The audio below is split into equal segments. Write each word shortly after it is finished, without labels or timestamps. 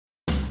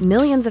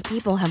Millions of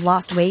people have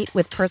lost weight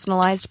with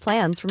personalized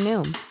plans from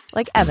Noom.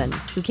 Like Evan,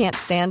 who can't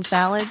stand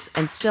salads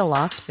and still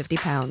lost 50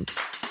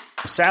 pounds.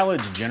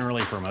 Salads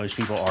generally for most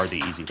people are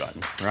the easy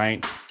button,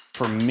 right?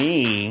 For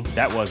me,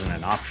 that wasn't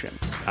an option.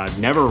 I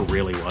never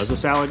really was a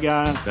salad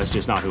guy. That's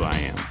just not who I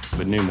am.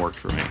 But Noom worked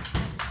for me.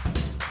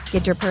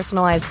 Get your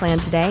personalized plan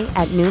today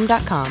at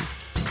Noom.com.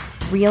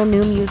 Real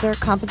Noom user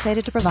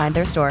compensated to provide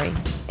their story.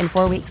 In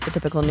 4 weeks, the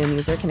typical Noom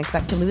user can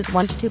expect to lose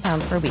 1 to 2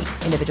 pounds per week.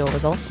 Individual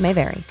results may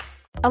vary.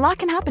 A lot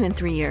can happen in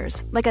 3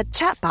 years, like a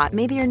chatbot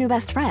may be your new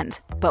best friend.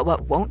 But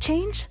what won't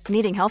change?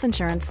 Needing health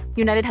insurance.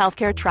 United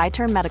Healthcare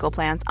Tri-Term Medical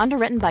Plans,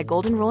 underwritten by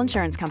Golden Rule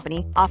Insurance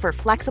Company, offer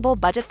flexible,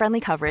 budget-friendly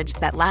coverage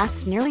that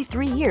lasts nearly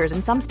 3 years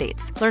in some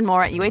states. Learn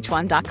more at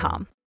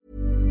uh1.com.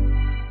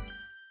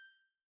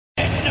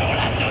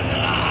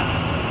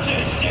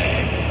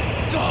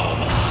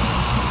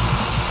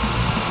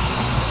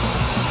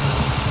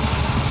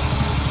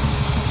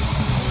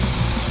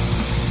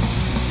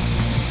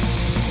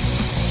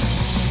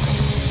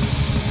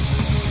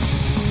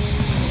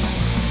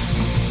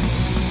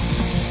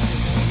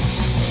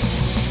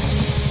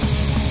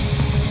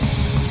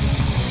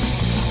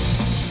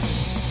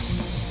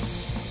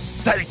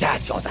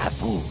 Salutations à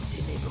vous,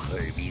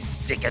 ténébreux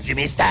mystiques du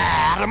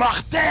mystère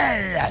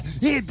mortel,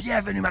 et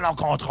bienvenue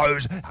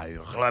malencontreuse à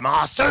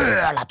Hurlement sur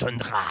la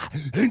toundra,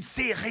 une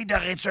série de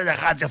rituels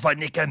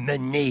radiophoniques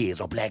menés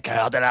au plein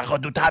cœur de la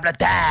redoutable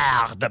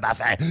terre de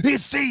Baffin,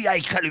 ici à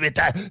Écraluit,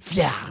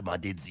 fièrement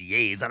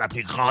dédiés à la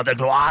plus grande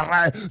gloire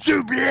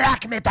du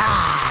black metal.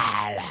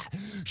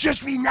 Je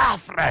suis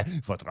Nafre,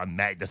 votre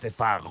maître de ces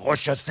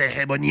farouches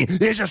cérémonies,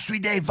 et je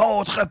suis des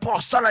vôtres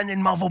pour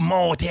solennellement vous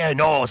monter un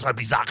autre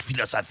bizarre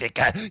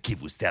philosophique qui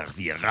vous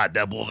servira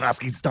de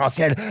bourrasque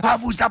existentielle à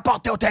vous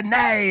apporter aux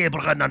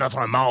ténèbres de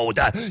notre monde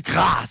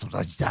grâce aux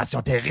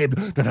agitations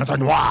terribles de notre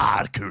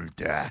noir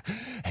culte.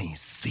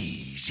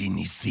 Ainsi,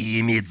 j'initie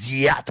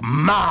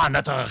immédiatement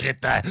notre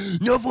rite.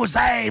 Nous vous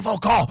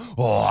invoquons,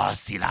 ô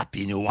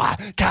Silapinoa,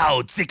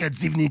 chaotique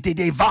divinité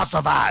des vents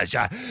sauvages,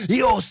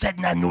 et ô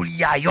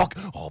Sednanouliaïok,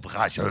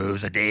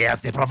 ombrageuse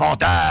déesse des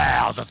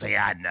profondeurs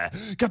océanes,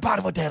 que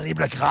par vos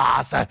terribles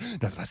grâces,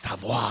 notre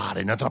savoir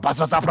et notre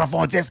passion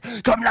s'approfondissent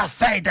comme la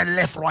fin de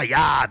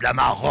l'effroyable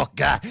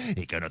Maroc,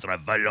 et que notre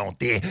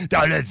volonté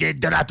dans le vide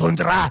de la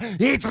toundra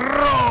y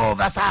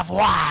trouve sa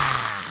voie.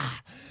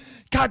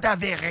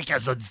 Cadavériques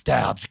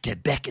auditeurs du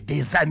Québec,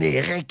 des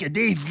Amériques,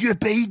 des vieux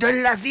pays de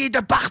l'Asie et de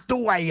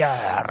partout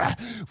ailleurs.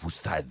 Vous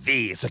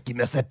savez ce qui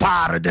me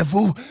sépare de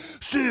vous?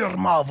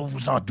 Sûrement vous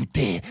vous en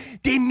doutez.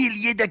 Des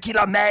milliers de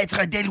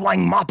kilomètres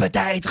d'éloignement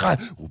peut-être,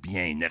 ou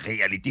bien une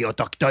réalité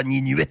autochtone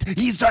inuite,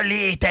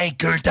 isolée et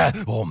inculte,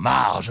 aux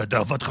marges de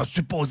votre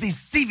supposée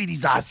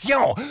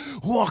civilisation,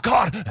 ou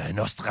encore un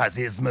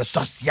ostracisme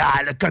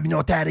social,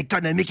 communautaire,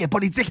 économique et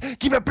politique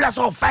qui me place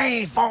au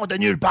fin fond de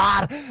nulle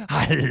part,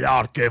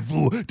 alors que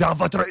vous, dans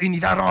votre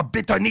univers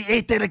embétonné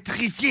et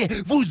électrifié,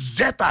 vous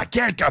êtes à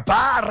quelque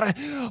part.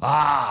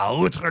 Ah,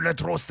 outre le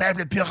trop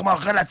simple et purement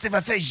relatif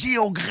fait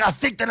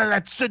géographique de la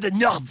latitude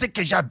nordique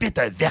que j'habite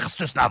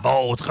versus la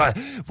vôtre,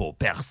 vos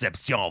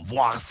perceptions,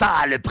 voire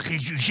sales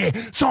préjugés,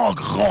 sont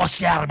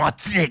grossièrement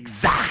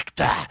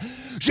inexactes.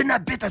 Je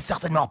n'habite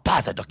certainement pas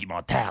un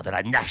documentaire de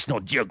la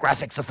National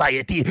Geographic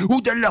Society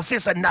ou de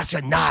l'Office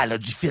national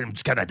du film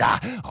du Canada,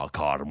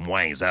 encore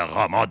moins un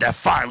roman de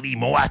Farley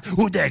Moat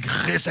ou de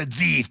Chris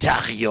d'Yves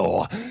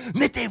Thériault.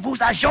 Mettez-vous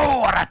à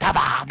jour,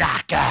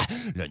 tabarnak!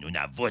 Le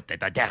Nunavut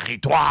est un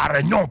territoire,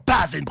 non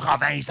pas une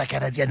province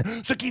canadienne,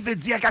 ce qui veut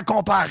dire qu'à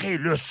comparer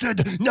le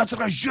Sud,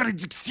 notre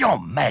juridiction,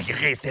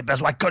 malgré ses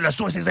besoins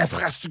colossaux et ses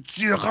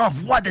infrastructures en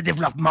voie de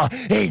développement,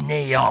 est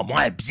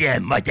néanmoins bien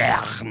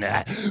moderne.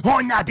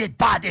 On n'habite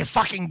pas des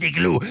fucking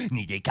déglous,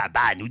 ni des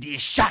cabanes ou des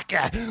shacks.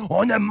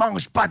 On ne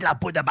mange pas de la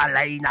peau de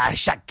baleine à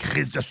chaque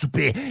crise de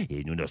souper,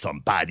 et nous ne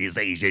sommes pas des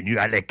ingénus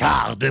à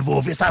l'écart de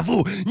vos vices à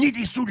vous, ni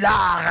des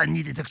soulards,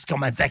 ni des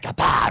toxicomanies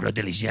incapables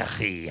de les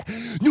gérer.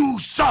 Nous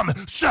sommes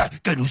ce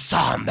que nous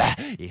sommes,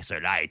 et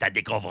cela est à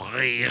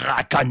découvrir,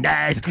 à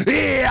connaître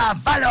et à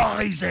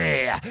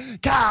valoriser.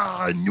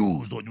 Car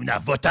nous, au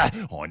Nunavut,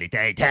 on est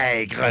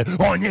intègre,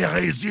 on est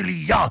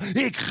résilient,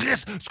 et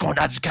Christ, ce qu'on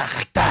a du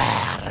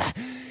caractère.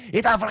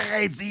 Et à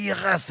vrai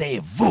dire,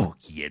 c'est vous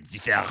qui êtes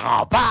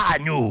différents, pas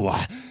nous.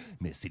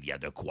 Mais s'il y a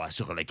de quoi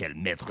sur lequel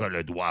mettre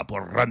le doigt pour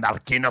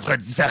remarquer notre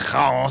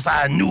différence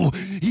à nous,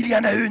 il y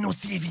en a une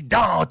aussi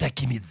évidente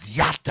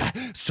qu'immédiate,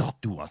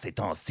 surtout en ces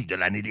temps-ci de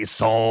l'année des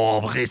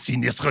sombres et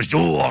sinistres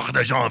jours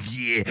de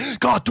janvier,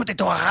 quand tout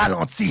est au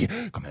ralenti,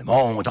 comme un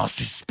monde en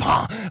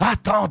suspens,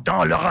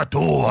 attendant le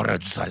retour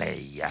du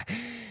soleil.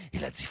 Et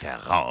la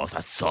différence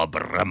à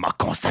sobrement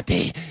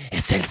constatée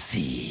est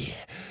celle-ci.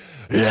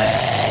 Le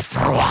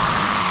froid!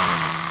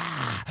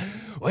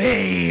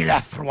 Oui,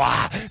 le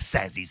froid,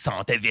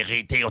 saisissante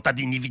vérité autant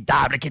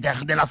d'inévitable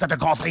qu'éternelle dans cette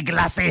contrée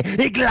glacée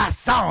et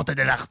glaçante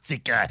de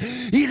l'Arctique.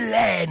 Il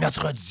est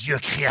notre Dieu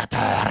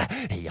créateur,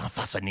 ayant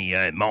façonné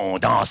un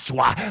monde en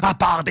soi, à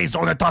part des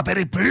zones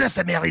tempérées plus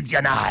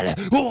méridionales,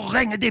 où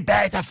règnent des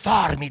bêtes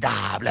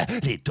formidables,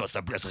 les tous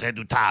plus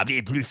redoutables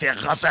et plus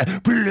féroces,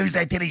 plus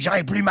intelligents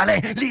et plus malins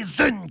les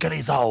unes que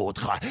les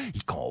autres,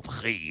 y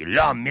compris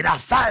l'homme et la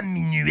femme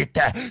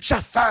inuite,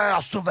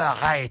 chasseurs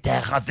souverains,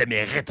 terres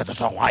émérites de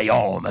son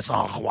royaume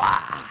sans roi.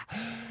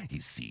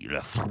 Ici,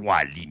 le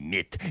froid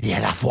limite et à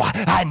la fois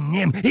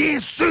anime et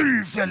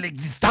sulfure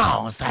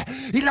l'existence.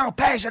 Il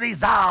empêche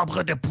les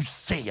arbres de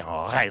pousser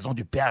en raison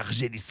du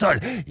pergélisol.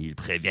 Il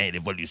prévient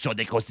l'évolution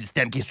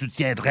d'écosystèmes qui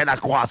soutiendraient la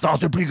croissance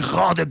de plus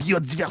grande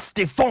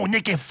biodiversité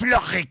faunique et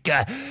florique.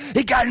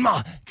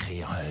 Également,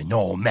 créant un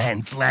no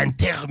man's land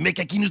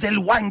thermique qui nous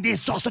éloigne des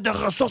sources de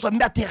ressources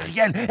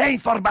matérielles,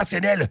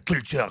 informationnelles,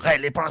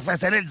 culturelles et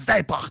professionnelles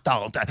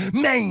importantes,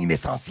 même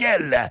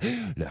essentielles.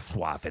 Le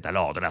froid fait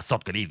alors de la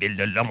sorte que les villes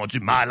de l'homme ont du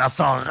mal à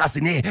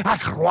s'enraciner, à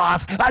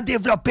croître, à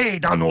développer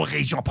dans nos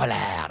régions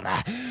polaires.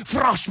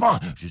 Franchement,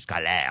 jusqu'à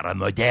l'ère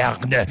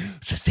moderne,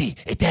 ceci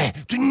était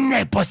une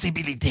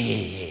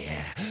impossibilité.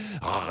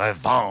 En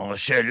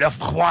revanche, le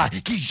froid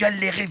qui gèle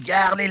les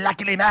rivières, les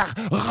lacs et les mers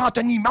rend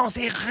un immense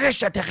et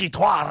riche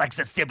territoire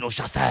accessible aux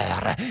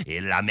chasseurs.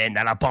 Il l'amène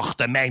à la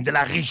porte même de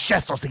la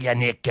richesse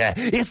océanique.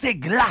 Et ces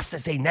glaces et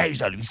ces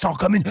neiges lui sont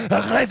comme une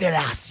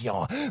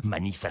révélation,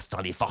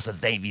 manifestant les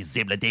forces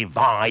invisibles des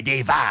vents et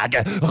des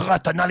vagues,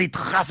 retenant les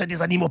traces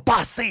des animaux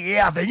passés et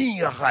à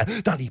venir,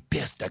 dans les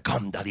pistes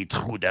comme dans les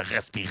trous de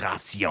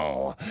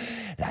respiration.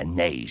 La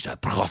neige,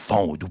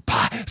 profonde ou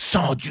pas,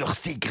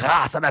 s'endurcit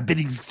grâce à la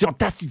bénédiction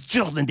taciturne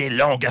des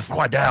longues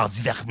froideurs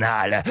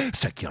hivernales,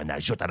 ce qui en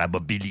ajoute à la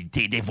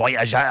mobilité des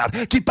voyageurs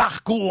qui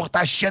parcourent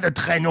à chien de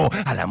traîneau,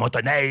 à la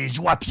motoneige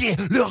ou à pied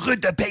le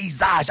rude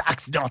paysage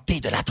accidenté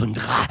de la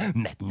toundra,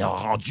 maintenant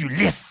rendu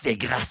lisse et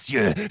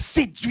gracieux,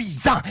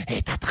 séduisant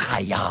et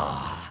attrayant.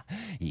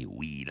 Et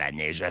oui, la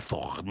neige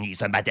fournit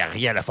ce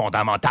matériel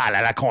fondamental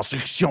à la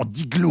construction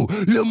d'igloo,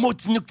 le mot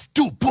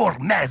Tinuktitut pour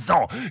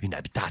maison, une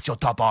habitation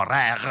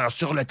temporaire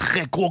sur le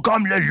très court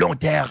comme le long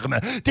terme,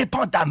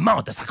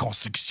 dépendamment de sa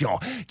construction,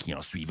 qui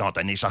en suivant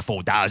un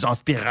échafaudage en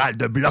spirale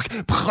de blocs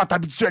prend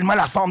habituellement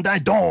la forme d'un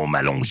dôme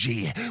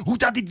allongé, ou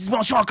dans des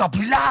dimensions encore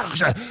plus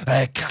larges,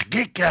 un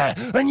kargik,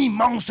 un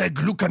immense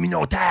igloo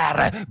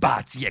communautaire,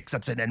 bâti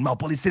exceptionnellement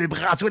pour les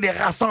célébrations et les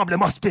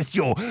rassemblements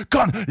spéciaux,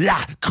 comme la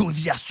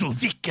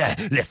Kuviasuvik,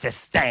 le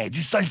festin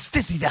du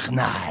solstice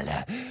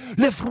hivernal.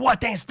 Le froid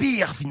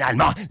inspire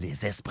finalement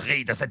les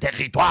esprits de ce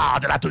territoire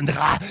de la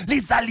toundra,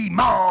 les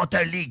alimente,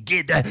 les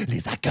guide,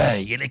 les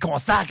accueille et les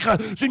consacre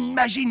d'une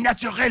magie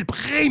naturelle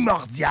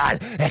primordiale,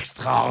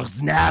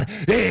 extraordinaire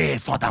et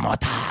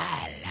fondamentale.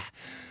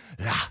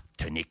 Là,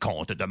 tenez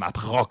compte de ma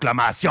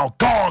proclamation,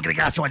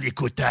 congrégation à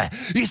l'écoute.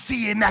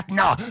 Ici et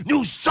maintenant,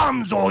 nous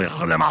sommes au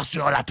hurlement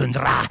sur la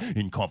toundra.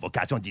 Une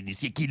convocation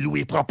d'initiés qui loue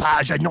et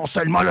propage non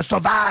seulement le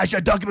sauvage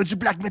dogme du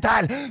black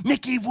metal, mais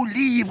qui vous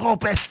livre aux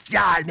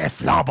bestiales mais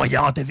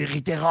flamboyantes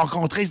vérités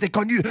rencontrées et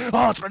connues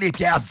entre les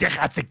pierres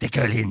erratiques des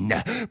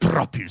collines.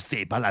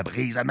 Propulsées par la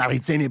brise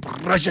maritime et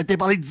projetées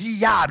par les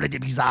diables des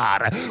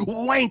blizzards.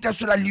 Ointes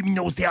sur la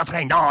luminosité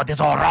entraînante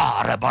des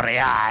aurores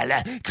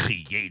boréales.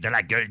 Criées de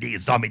la gueule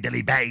des hommes et de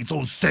les bêtes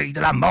au seuil de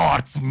la mort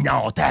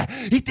imminente,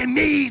 était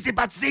mise et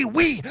baptisée,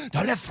 oui,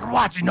 dans le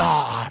froid du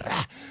Nord.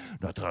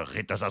 Notre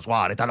rite ce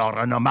soir est alors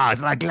un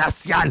hommage à la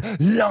glaciale,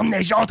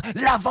 l'enneigeante,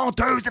 la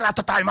venteuse et la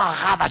totalement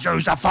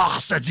ravageuse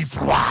force du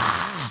froid.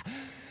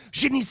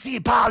 J'initie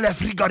par le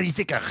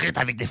frigorifique rite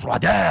avec des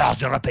froideurs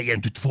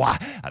européennes toutefois,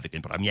 avec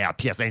une première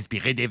pièce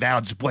inspirée des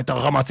vers du poète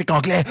romantique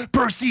anglais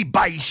Percy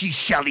Bysshe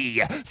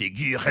Shelley,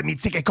 figure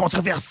mythique et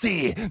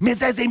controversée, mais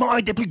aisément un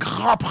des plus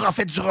grands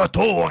prophètes du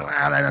retour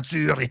à la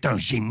nature, est un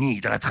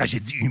génie de la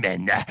tragédie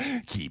humaine,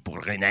 qui, pour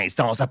une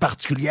instance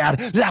particulière,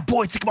 l'a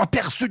poétiquement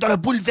perçue dans le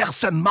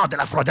bouleversement de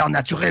la froideur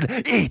naturelle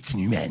est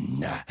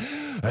inhumaine.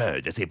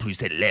 Un de ses plus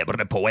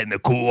célèbres poèmes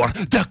courts,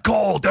 The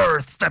Cold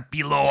Earth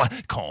Stapilo,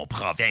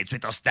 comprend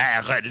 28 austères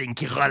lignes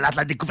qui relatent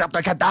la découverte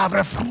d'un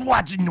cadavre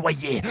froid d'une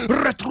noyée,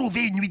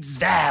 retrouvé une nuit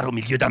d'hiver au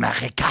milieu d'un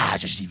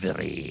marécage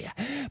givré.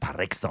 Par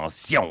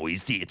extension,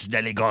 ici est une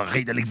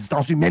allégorie de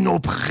l'existence humaine aux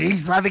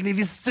prises avec les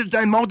vestiges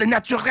d'un monde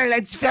naturel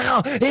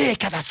indifférent et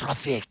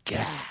catastrophique.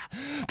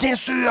 Bien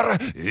sûr,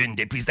 une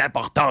des plus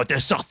importantes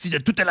sorties de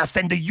toute la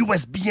scène de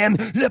USBM,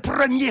 le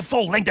premier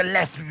full-length de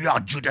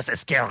l'influent Judas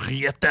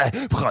Iscariot,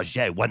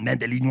 projet one-man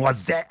de l'Illinois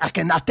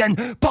Akhenaten,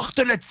 porte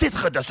le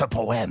titre de ce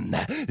poème,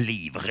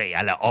 livré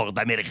à la horde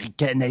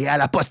américaine et à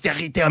la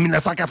postérité en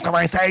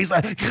 1996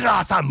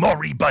 grâce à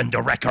Moribund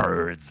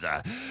Records.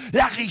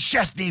 La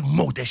richesse des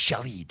mots de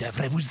Shelley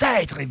devrait vous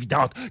être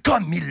évidente,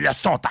 comme ils le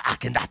sont à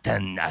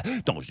Akhenaten,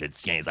 dont je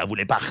tiens à vous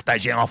les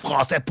partager en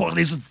français pour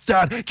les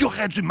auditeurs qui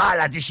auraient du mal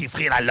à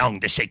déchiffrer la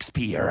langue de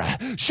Shakespeare.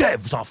 Je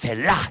vous en fais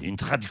là une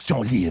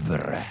traduction libre.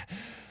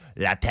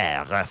 La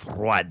terre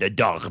froide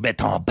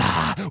dormait en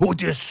bas.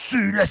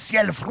 Au-dessus, le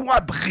ciel froid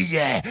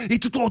brillait. Et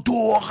tout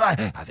autour,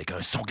 avec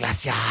un son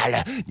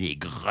glacial, des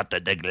grottes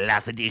de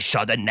glace et des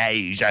champs de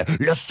neige,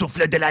 le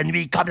souffle de la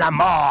nuit comme la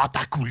mort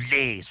a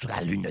coulé sous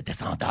la lune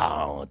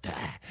descendante.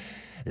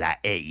 La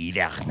haie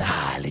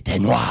hivernale était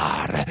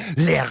noire,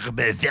 l'herbe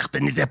verte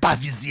n'était pas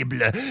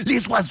visible,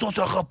 les oiseaux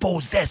se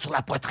reposaient sur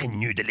la poitrine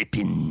nue de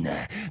l'épine,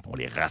 dont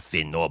les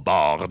racines au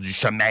bord du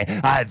chemin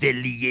avaient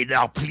lié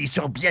leurs plis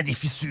sur bien des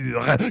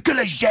fissures que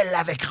le gel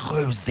avait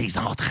creusées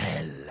entre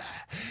elles.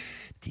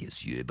 Tes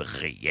yeux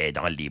brillaient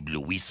dans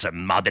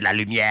l'éblouissement de la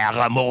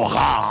lumière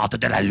mourante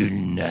de la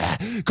lune,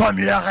 comme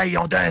le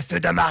rayon d'un feu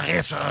de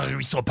marée sur un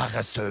ruisseau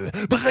paresseux.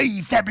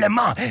 Brille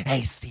faiblement,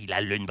 ainsi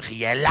la lune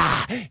brillait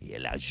là, et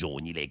elle a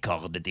jauni les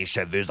cordes des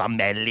cheveux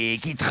emmêlés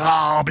qui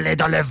tremblaient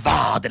dans le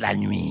vent de la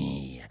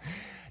nuit.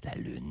 La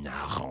lune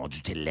a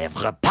rendu tes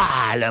lèvres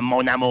pâles,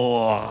 mon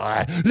amour.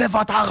 Le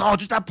vent a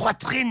rendu ta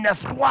poitrine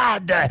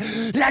froide.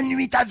 La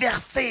nuit t'a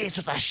versé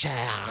sur ta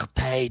chère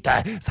tête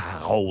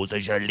sa rose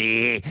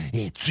gelée.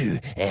 Et tu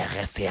es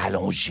resté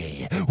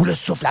allongé, où le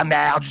souffle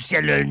amer du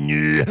ciel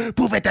nu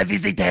pouvait te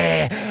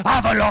visiter à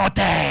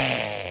volonté.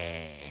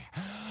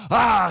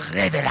 Ah,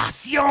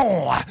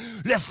 révélation!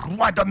 Le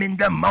froid domine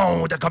le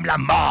monde comme la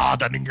mort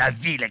domine la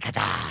vie, les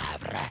cadavres.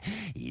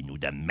 Et nous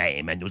de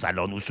même, nous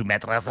allons nous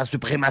soumettre à sa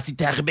suprématie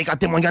thermique en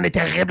témoignant des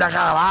terribles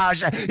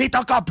ravages et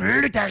encore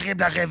plus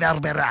terribles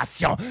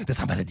réverbérations de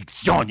sa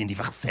malédiction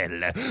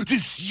universelle. Du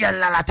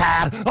ciel à la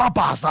terre, en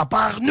passant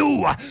par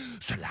nous.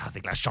 Cela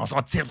avec la chanson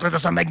titre de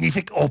ce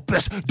magnifique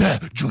opus de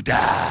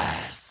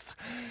Judas.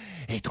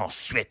 Et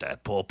ensuite,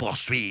 pour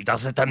poursuivre dans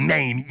cette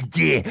même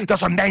idée, dans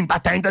ce même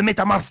baptême de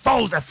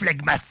métamorphose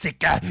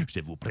flegmatique, je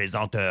vous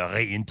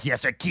présenterai une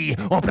pièce qui,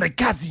 on pourrait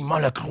quasiment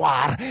le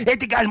croire,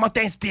 est également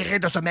inspirée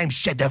de ce même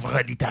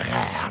chef-d'œuvre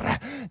littéraire,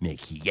 mais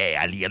qui est,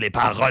 à lire les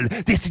paroles,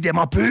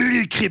 décidément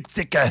plus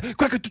cryptique,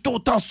 quoique tout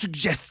autant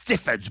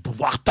suggestif du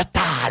pouvoir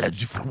total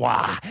du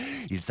froid.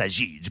 Il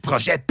s'agit du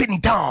projet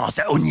Pénitence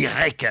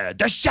onirique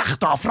de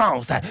Chartres en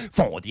France,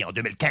 fondé en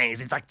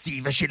 2015 et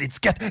active chez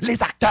l'étiquette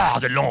Les Acteurs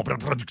de l'Ombre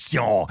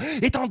Productions.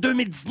 Et en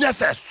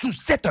 2019, sous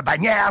cette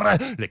bannière,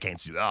 le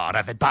Quintuor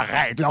a fait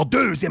paraître leur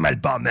deuxième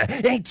album,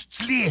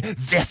 intitulé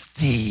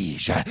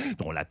Vestige,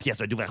 dont la pièce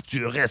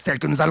d'ouverture est celle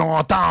que nous allons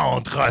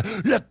entendre,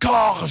 Le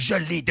corps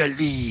gelé de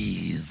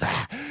Lise.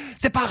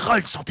 Ces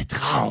paroles sont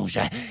étranges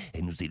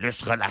et nous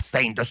illustrent la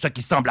scène de ce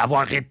qui semble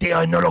avoir été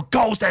un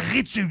holocauste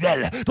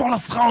rituel dont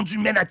l'offrande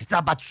humaine a été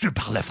abattue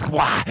par le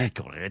froid,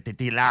 qui aurait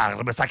été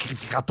l'arme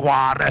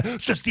sacrificatoire,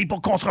 ceci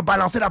pour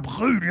contrebalancer la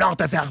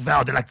brûlante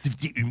ferveur de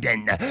l'activité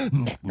humaine,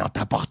 maintenant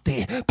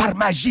apportée par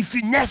magie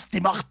funeste et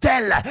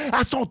mortelle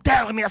à son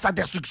terme et à sa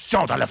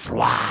destruction dans le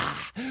froid.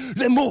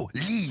 Le mot «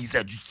 lise »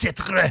 du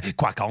titre,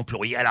 quoique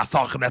employé à la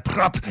forme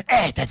propre,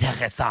 est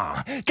intéressant,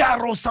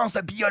 car au sens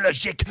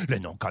biologique, le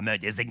nom commun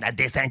désigne la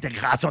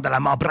désintégration de la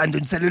membrane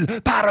d'une cellule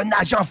par un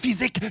agent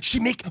physique,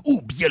 chimique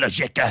ou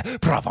biologique,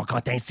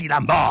 provoquant ainsi la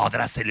mort de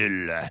la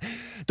cellule.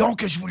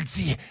 Donc, je vous le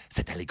dis,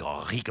 cette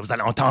allégorie que vous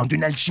allez entendre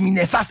d'une alchimie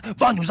néfaste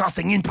va nous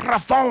enseigner une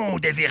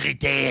profonde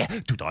vérité,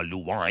 tout en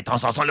louant et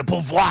transcendant le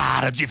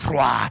pouvoir du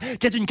froid,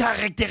 qui est une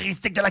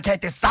caractéristique de la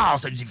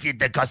quintessence du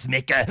vide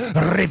cosmique,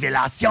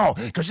 révélation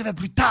que je vais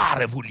plus tard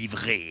vous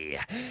livrer.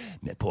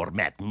 Mais pour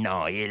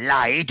maintenant et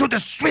là et tout de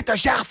suite,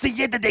 j'ai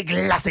essayé de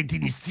déglacer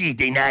d'initier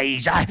des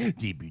neiges.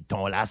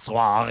 Débutons la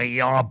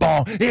soirée en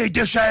bon et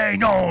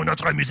déchaînons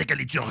notre musique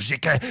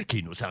liturgique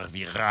qui nous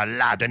servira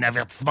là d'un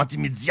avertissement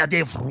immédiat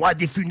des froids,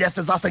 des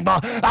funestes enseignements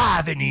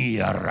à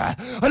venir.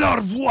 Alors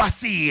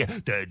voici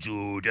de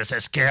Judas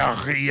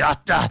Iscariot,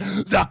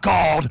 The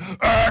Cold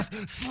Earth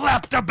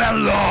Slept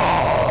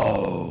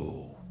Below.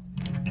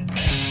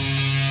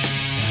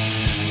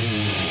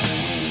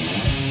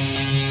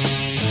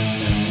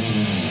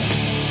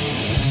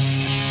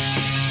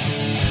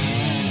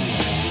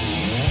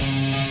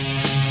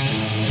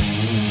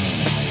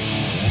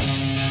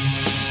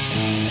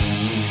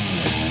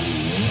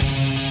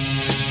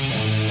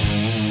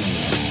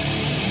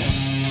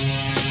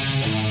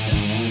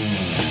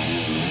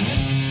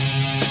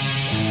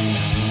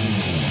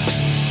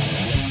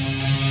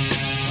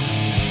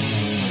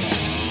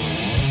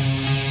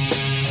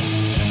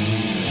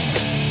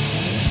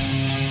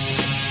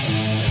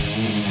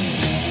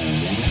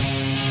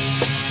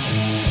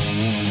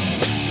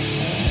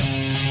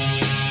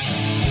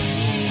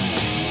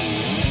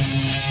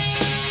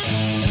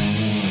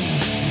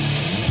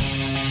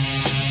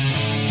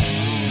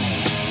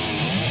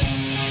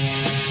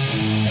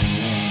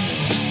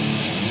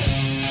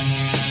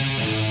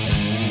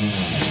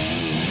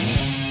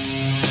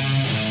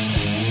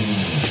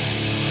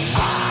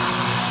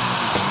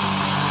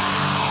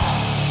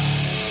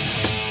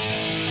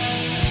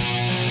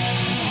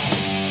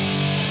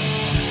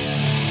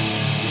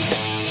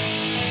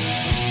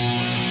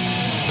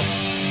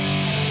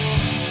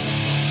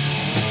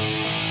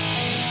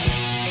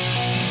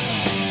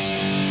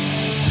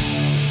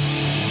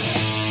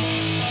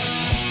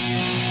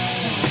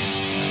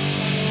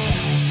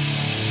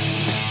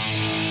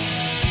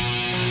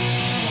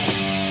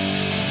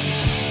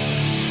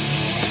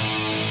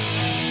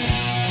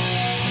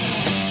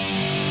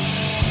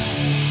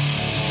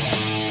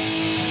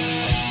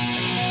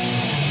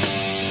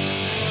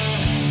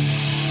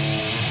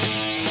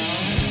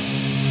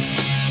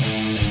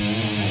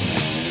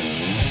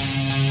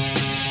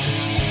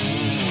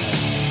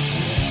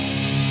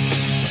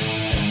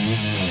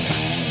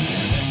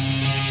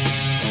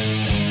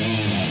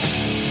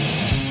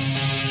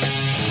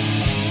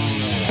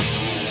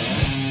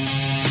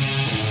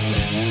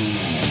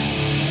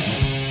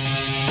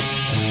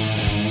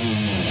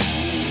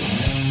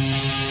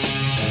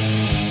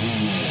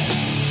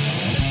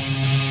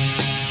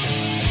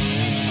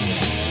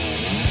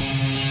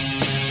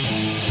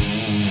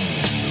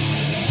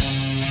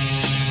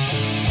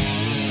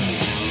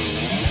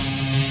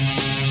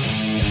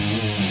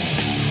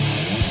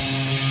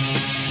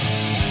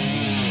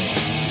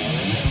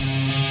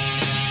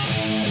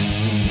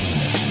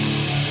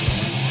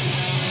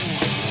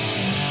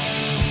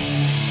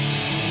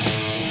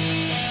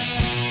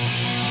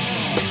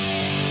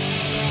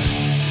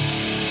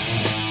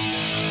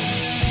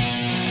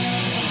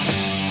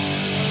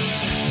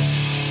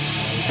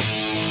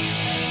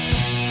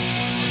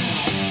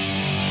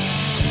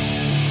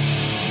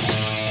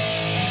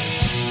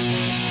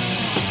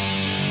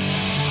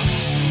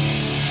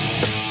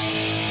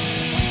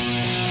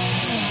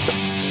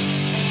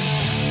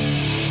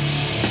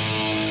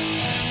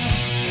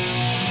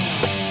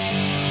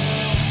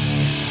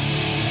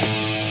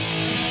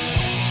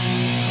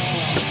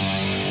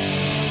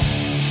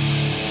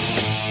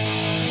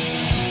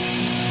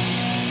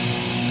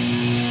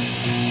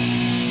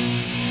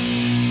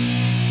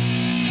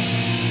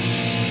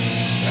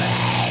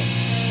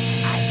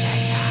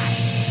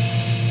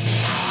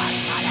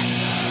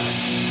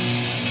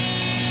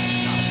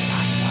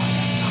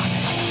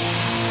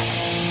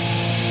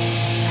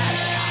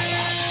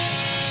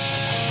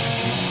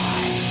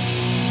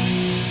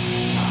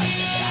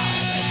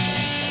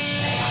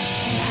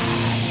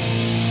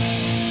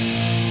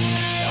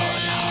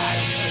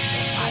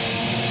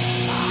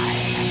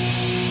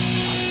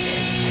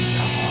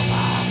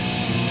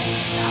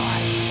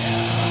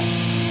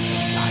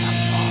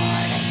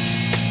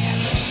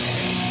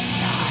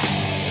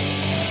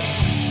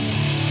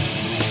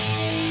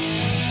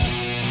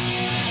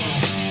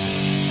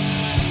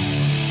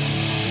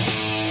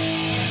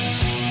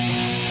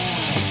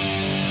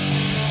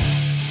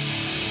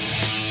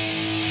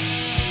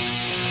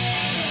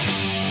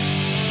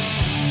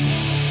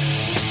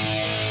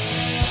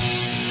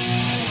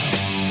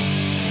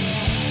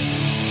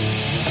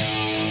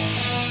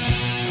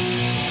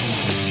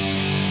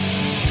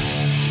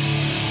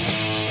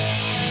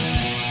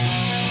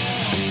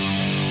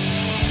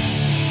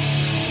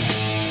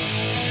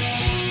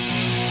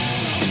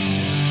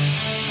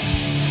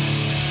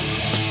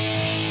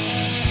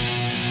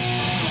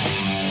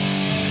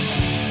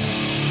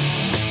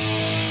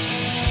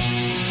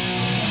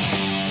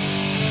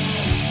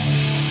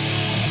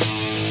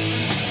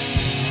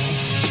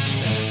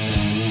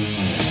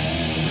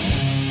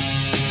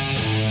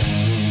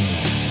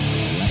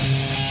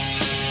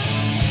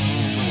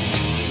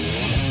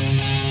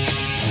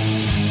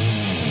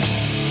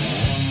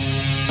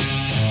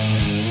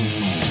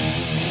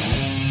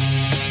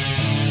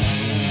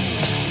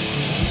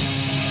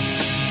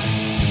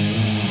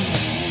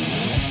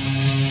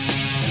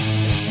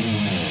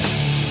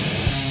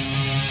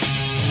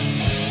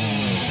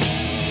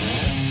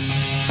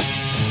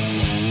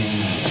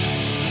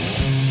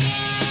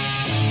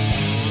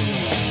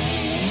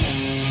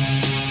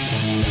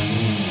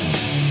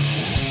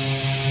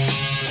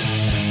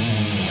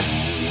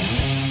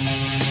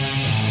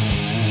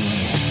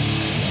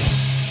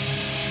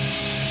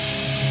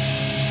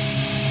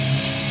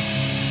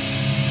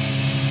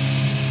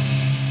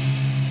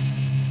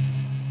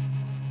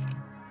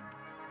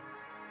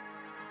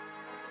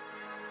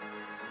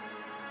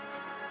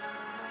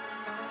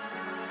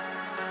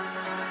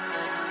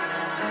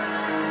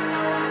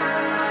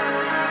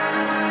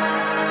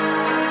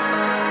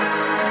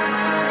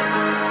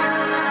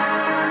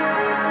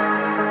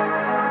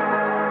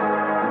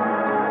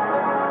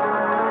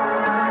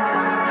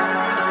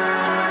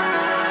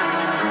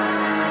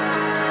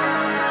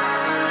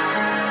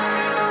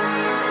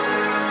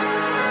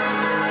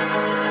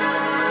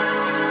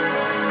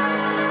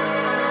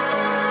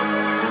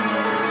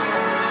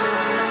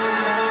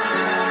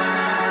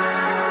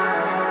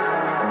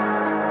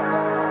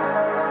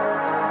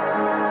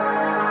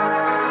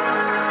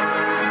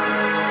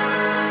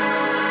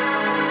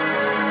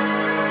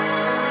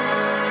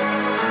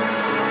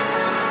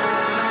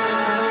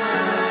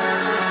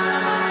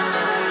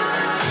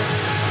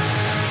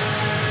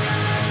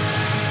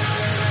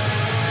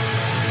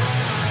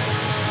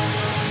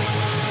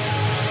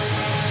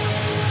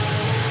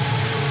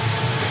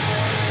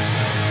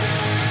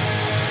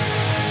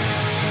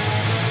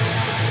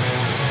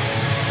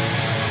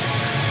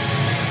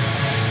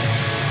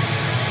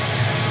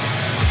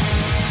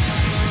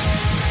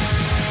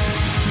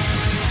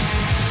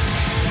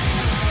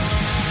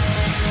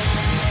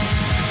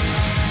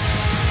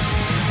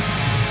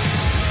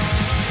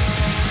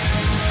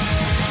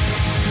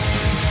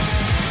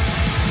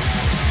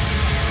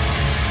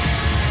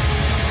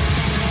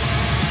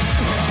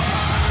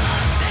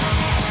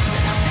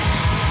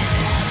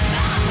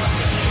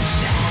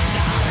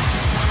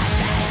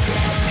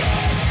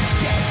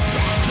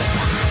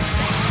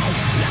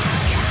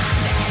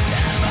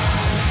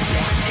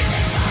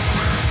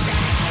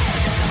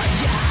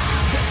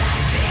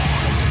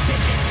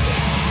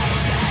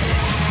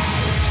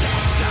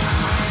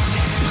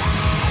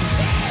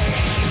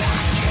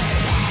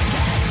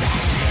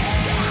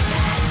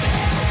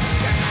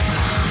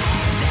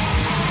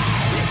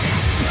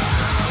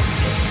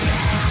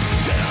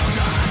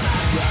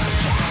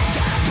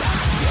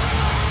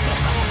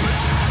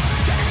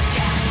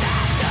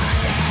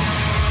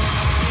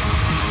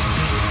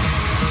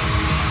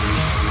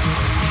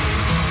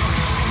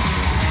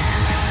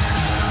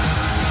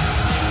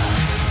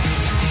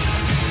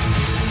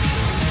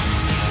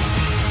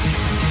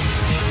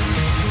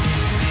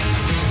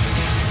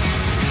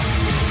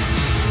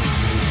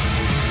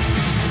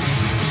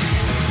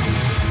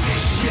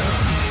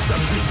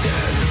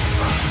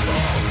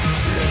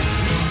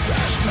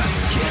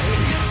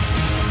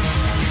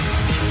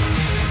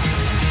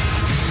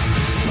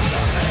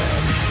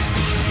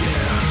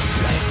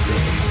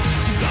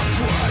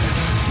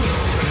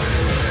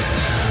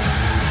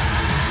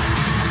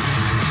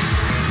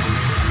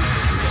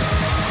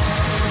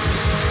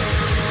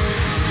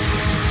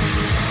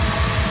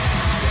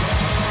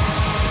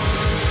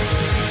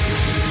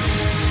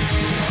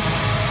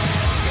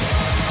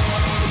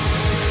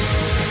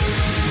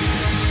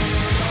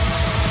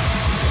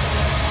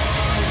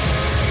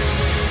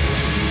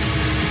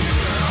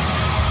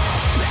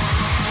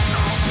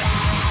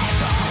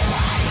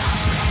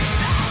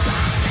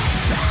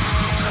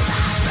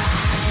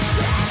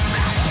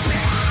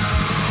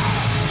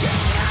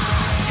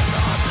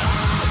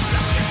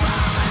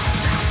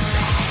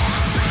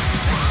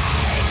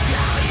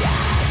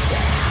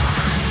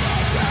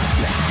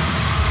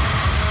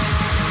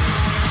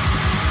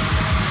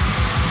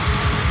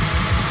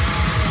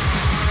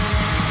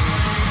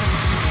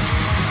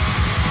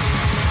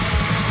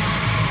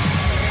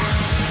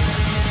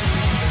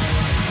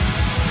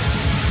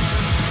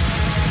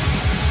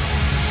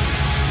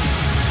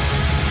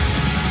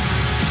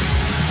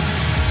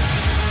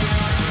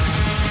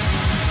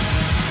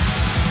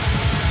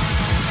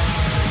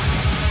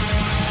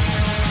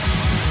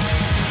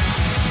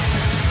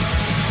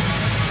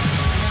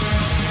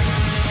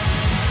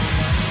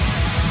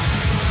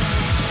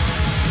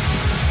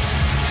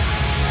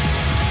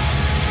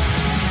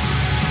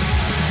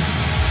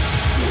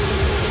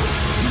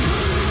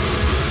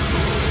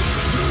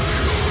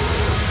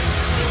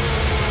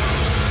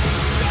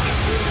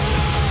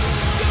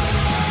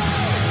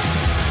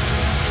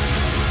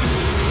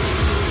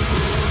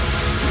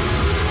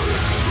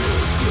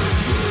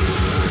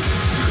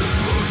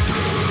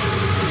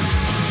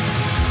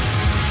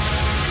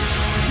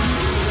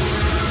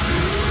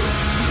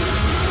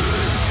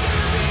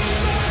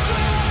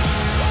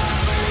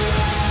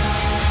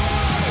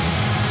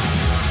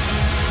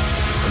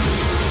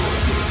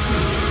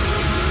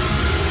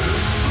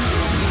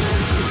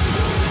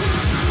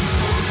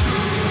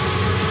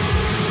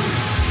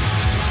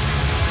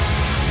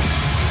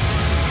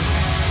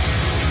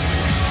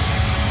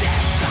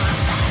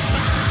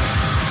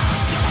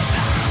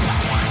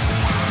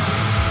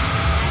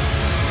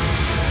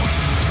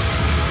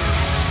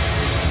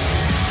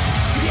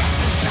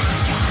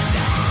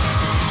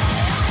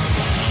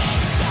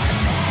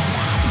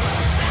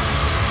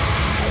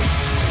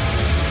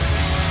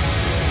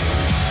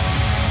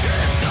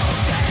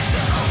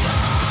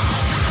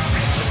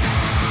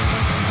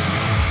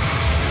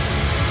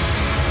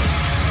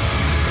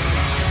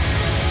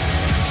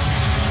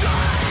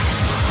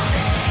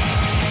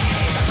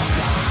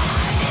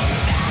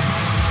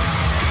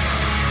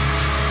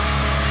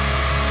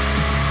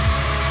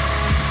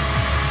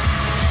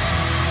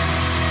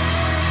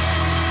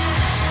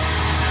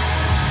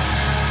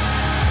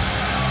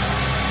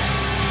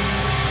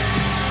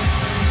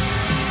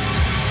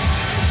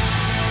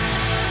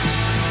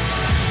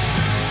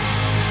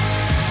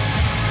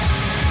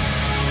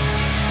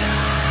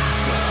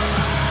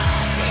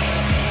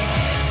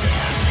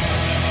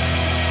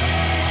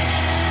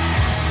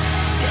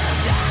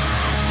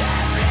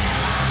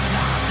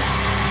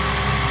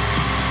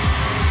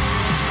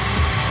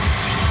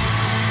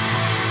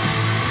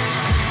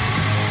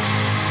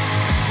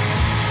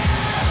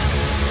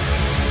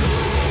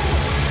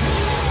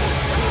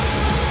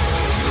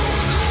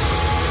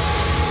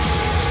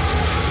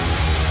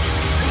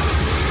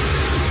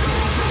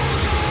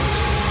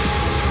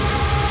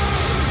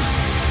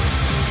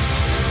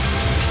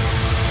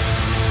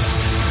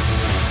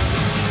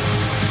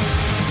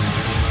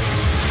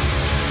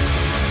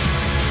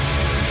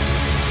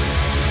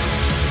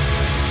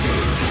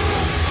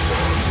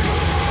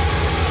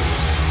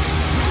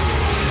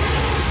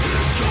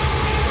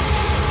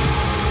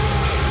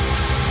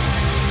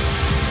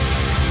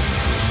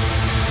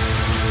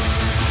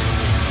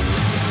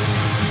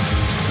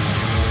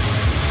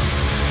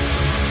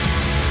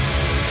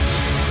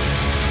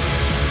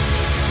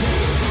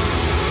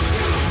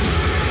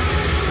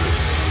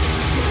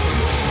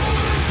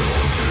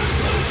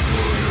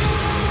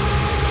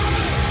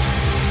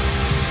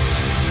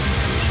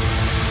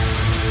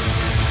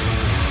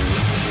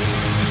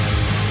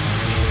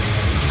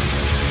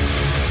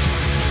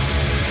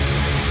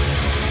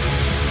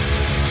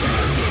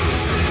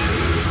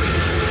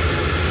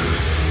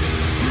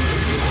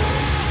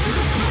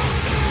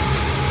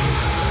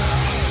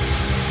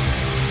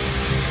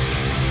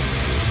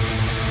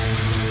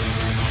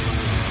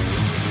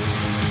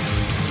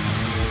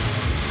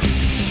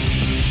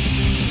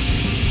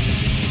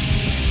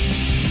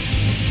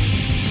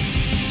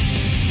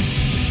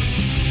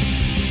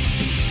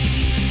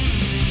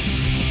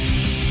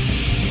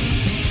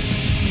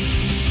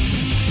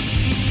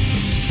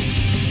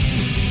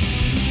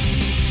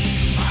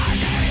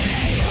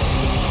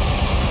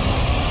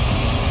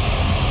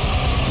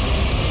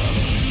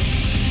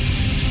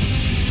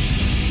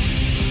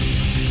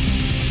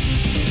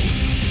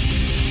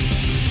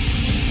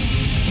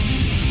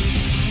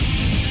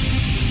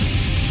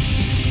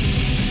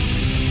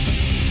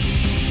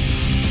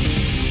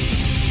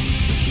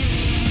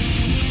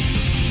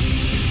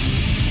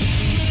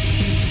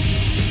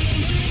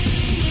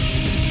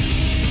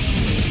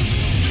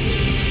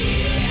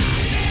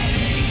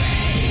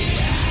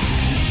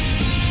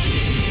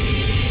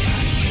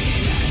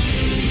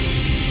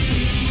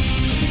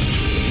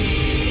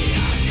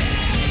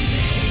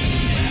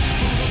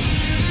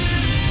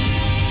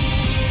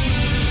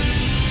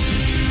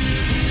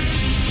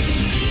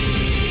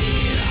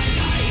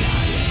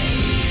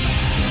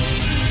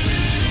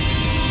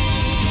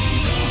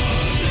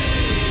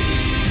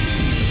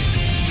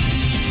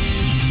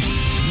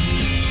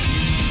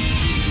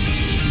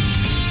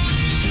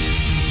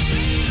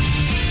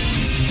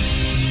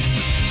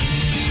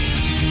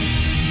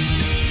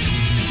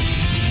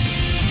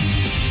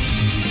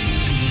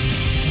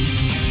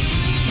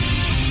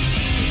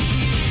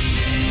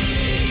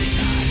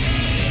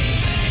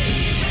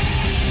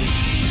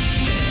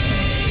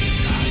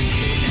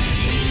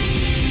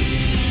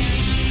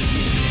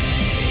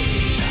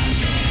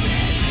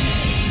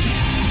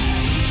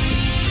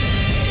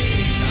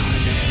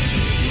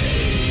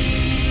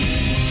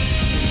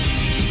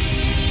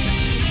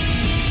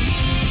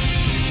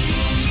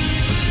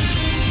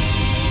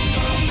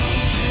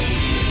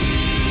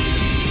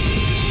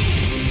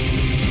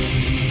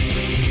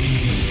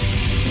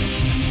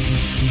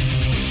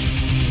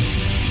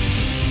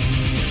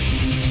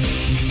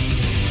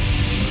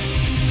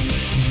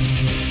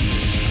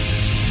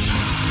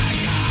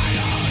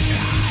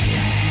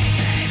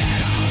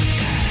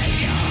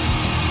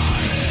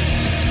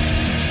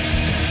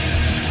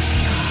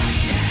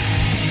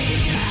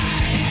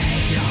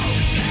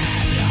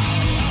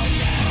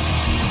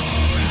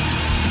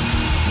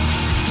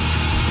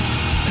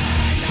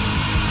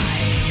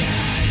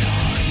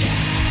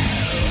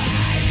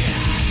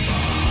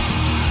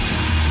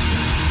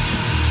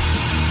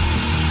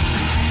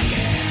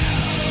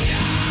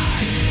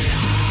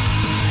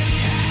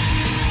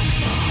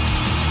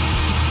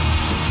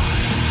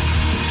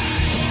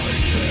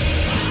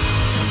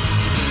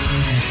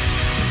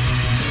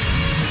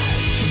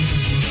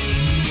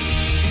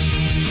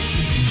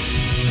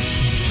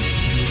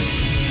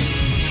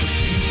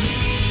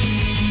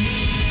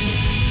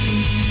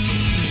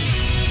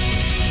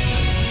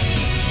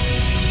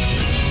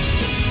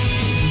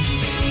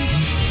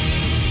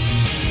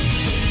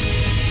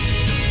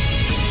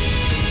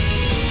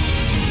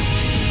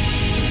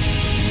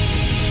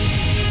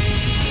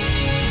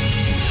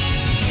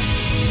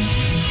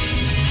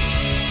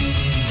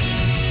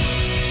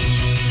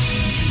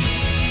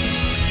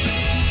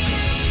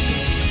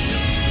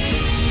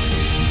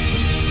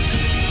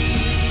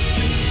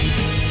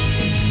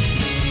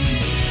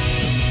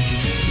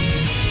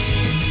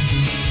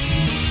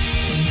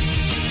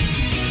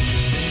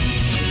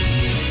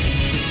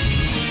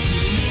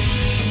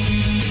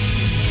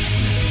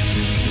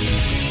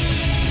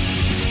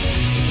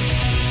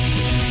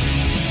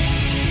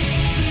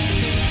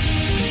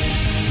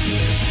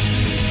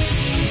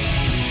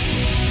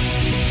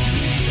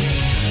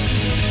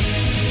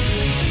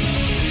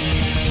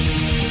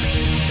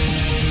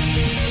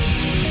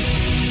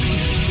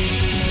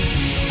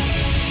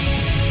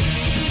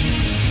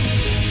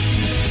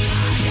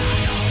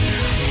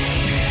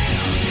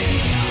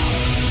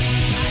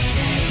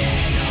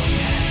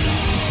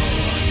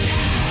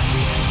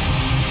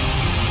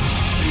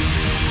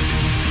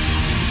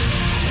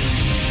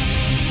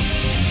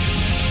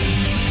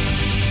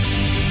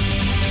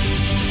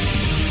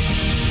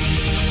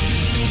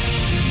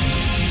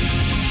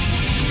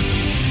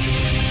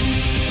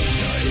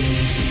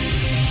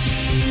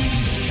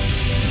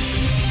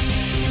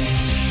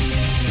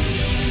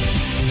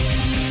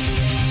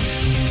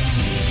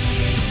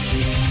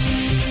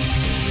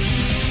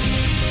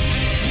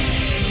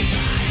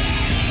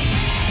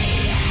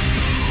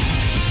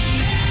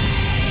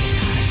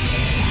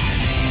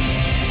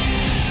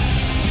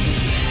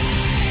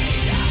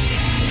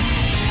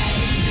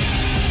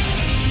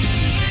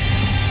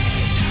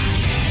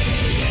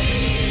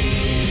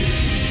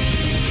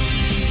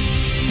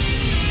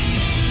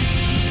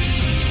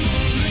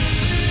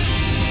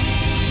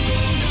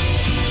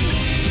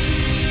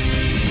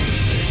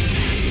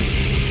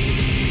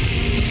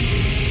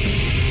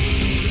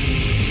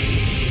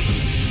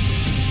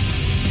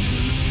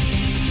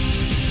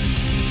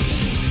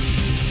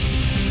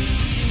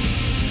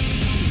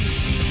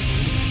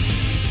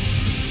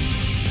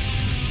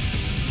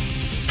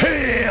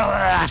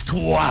 à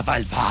toi,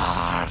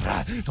 Valvar.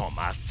 Ton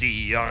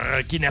martyr,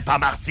 qui n'est pas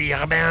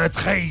martyr, mais un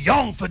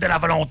triomphe de la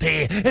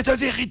volonté, est un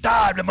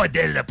véritable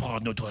modèle pour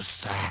nous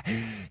tous.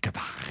 Que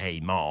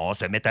pareillement, on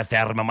se mette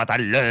fermement à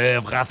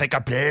l'œuvre afin que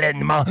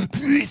pleinement,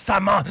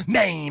 puissamment,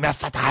 même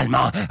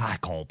fatalement,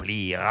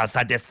 accomplir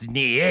sa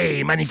destinée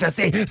et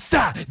manifester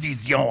sa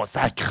vision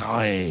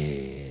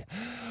sacrée.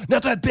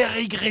 Notre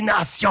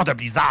pérégrination de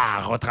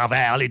blizzard au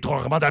travers les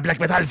tourments d'un black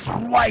metal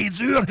froid et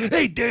dur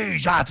est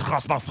déjà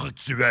atrocement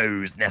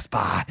fructueuse, n'est-ce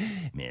pas?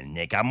 Mais elle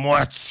n'est qu'à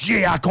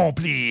moitié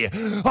accomplie.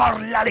 Or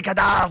là, les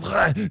cadavres,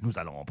 nous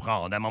allons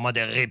prendre un moment de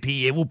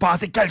répit et vous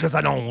passer quelques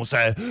annonces.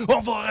 On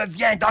vous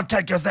revient dans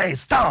quelques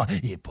instants.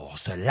 Et pour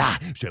cela,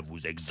 je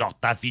vous exhorte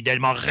à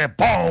fidèlement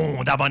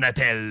répondre à mon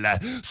appel.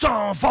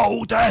 Sans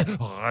faute,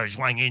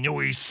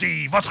 rejoignez-nous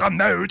ici, votre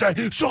meute,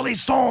 sur les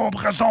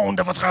sombres ondes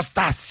de votre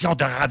station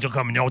de radio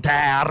communautaire,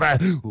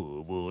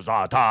 où vous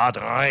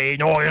entendrez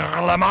nos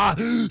hurlements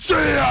sur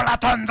la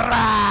toundra!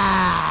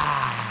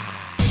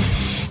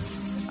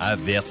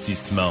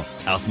 Avertissement.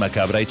 Ars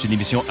Macabra est une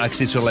émission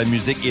axée sur la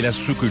musique et la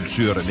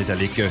sous-culture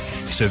métallique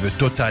qui se veut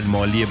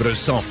totalement libre,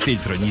 sans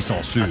filtre ni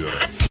censure.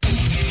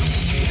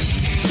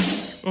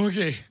 OK.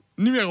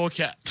 Numéro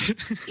 4.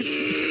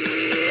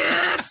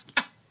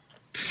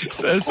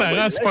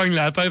 Sarah se pogne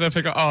la tête, elle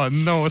fait comme « Oh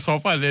non, ils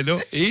sont pas allés là. »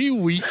 Et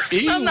oui,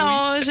 et non, oui.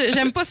 Non,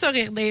 j'aime pas ça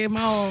rire des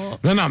morts.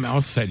 Non, mais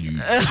on se salue.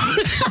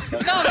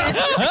 Non,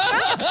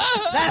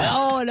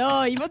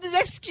 là, il va nous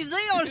excuser,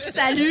 on le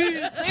salue.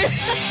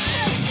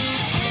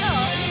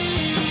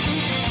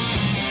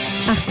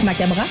 Ars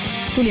Macabra,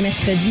 tous les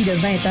mercredis de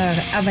 20h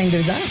à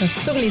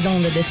 22h sur les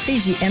ondes de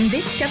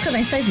CJMD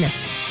 96.9.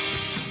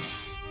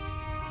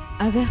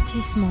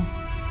 Avertissement.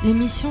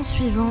 L'émission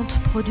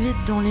suivante, produite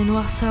dans les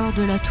noirceurs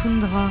de la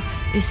toundra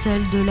et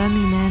celle de l'âme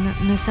humaine,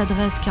 ne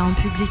s'adresse qu'à un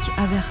public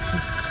averti.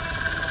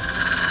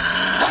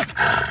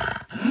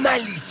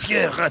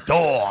 Malicieux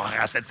retour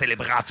à cette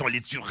célébration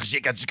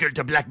liturgique du culte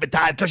black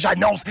metal que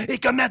j'annonce et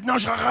que maintenant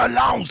je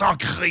relance en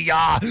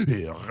criant «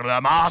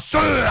 Hurlement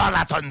sur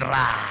la toundra !»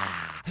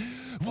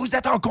 Vous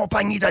êtes en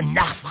compagnie de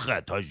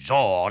Nafre,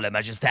 toujours le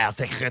magistère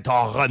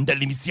secrétorum de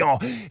l'émission.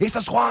 Et ce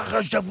soir,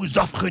 je vous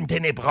offre une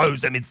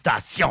ténébreuse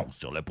méditation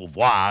sur le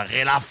pouvoir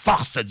et la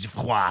force du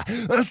froid.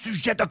 Un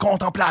sujet de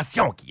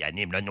contemplation qui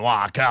anime le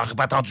noir cœur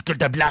battant du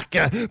culte black.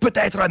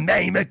 Peut-être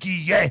même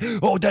qui est,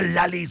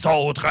 au-delà les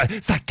autres,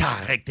 sa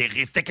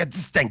caractéristique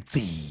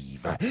distinctive.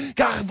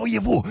 Car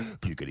voyez-vous,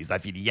 plus que les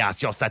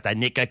affiliations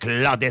sataniques,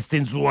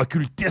 clandestines ou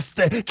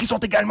occultistes, qui sont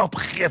également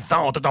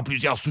présentes dans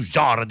plusieurs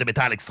sous-genres de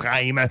métal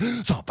extrême,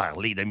 sans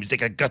parler de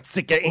musique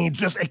gothique,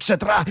 indus, etc.,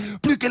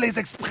 plus que les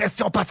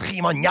expressions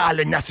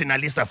patrimoniales,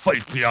 nationalistes,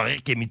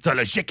 folkloriques et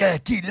mythologiques,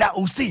 qui, là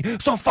aussi,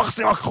 sont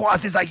forcément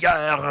croisées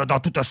ailleurs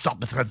dans toutes sortes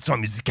de traditions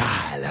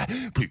musicales,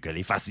 plus que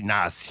les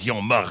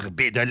fascinations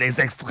morbides,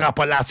 les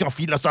extrapolations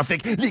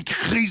philosophiques, les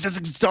crises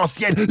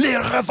existentielles, les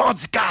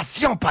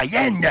revendications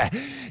païennes,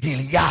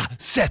 il y a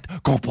cette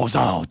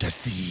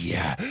composante-ci,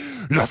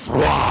 le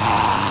froid.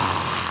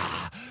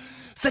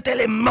 Cet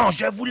élément,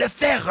 je vous le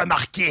fais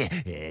remarquer,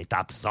 est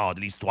absent de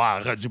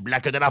l'histoire du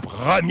black de la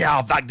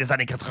première vague des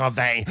années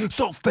 80,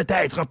 sauf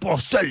peut-être pour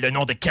seul le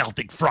nom de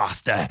Celtic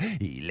Frost.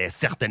 Il est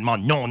certainement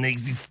non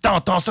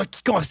existant en ce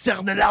qui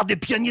concerne l'art des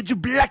pionniers du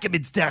black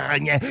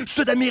méditerranéen,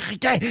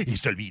 sud-américain et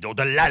celui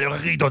d'au-delà le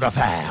rideau de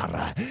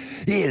fer.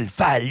 Il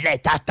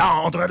fallait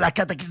attendre la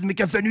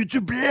cataclysmique venue du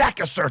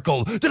Black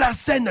Circle, de la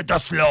scène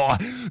d'Oslo,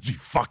 du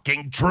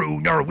fucking true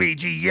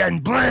Norwegian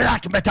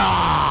black metal.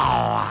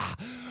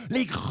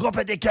 Les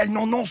groupes desquels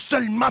n'ont non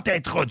seulement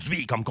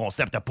introduit comme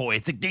concept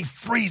poétique des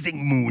Freezing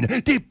Moon,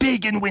 des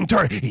Pagan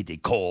Winter et des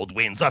Cold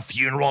Winds of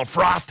Funeral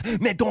Frost,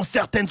 mais dont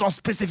certaines ont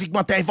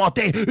spécifiquement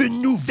inventé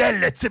une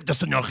nouvelle type de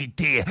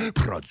sonorité,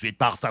 produite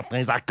par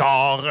certains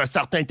accords,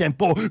 certains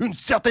tempos, une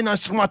certaine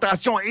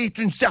instrumentation et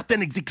une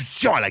certaine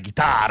exécution à la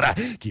guitare,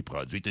 qui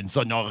produit une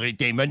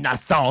sonorité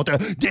menaçante,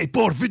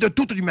 dépourvue de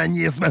tout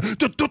humanisme,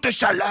 de toute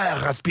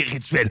chaleur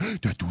spirituelle,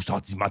 de tout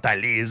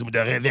sentimentalisme, de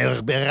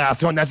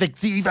réverbération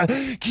affective,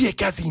 qui est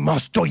quasiment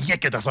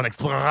stoïque dans son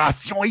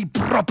exploration et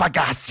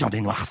propagation des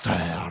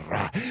noirceurs.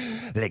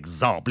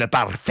 L'exemple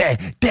parfait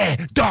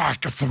est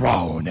Dark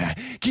Throne,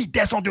 qui,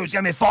 dès son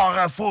deuxième effort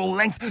à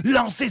full-length,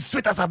 lancé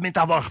suite à sa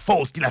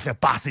métamorphose qui l'a fait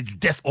passer du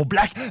death au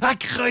black, a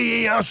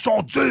créé un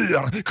son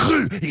dur,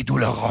 cru et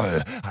douloureux,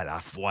 à la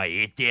fois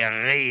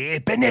éthéré et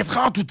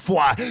pénétrant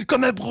toutefois,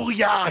 comme un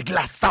brouillard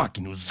glaçant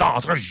qui nous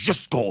entre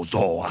jusqu'aux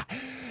os.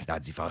 La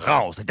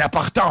différence est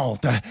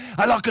importante.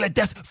 Alors que le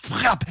death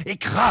frappe,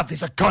 écrase et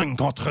se cogne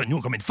contre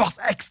nous comme une force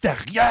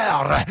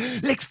extérieure,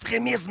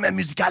 l'extrémisme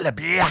musical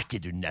black est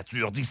d'une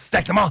nature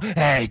distinctement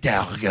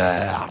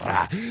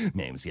intérieure.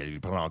 Même si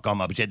elle prend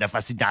comme objet de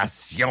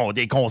fascination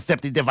des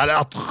concepts et des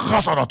valeurs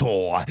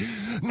transcendantaux.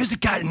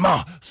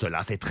 Musicalement,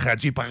 cela s'est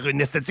traduit par une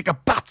esthétique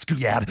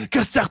particulière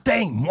que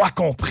certains, moi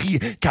compris,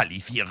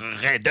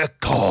 qualifieraient de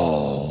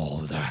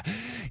cold.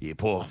 Et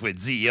pour vous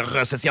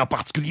dire, ceci en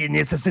particulier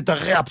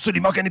nécessiterait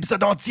absolument qu'un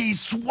épisode entier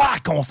soit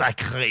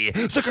consacré,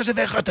 ce que je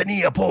vais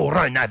retenir pour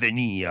un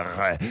avenir.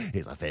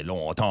 Et ça fait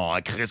longtemps,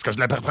 Chris, que je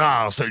le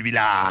prépare,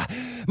 celui-là.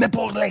 Mais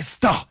pour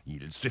l'instant,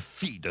 il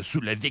suffit de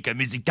soulever que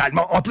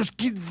musicalement, en plus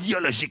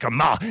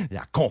qu'idéologiquement,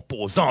 la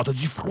composante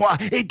du froid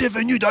est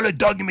devenue dans le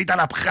dogme et dans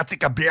la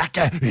pratique black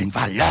une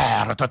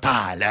valeur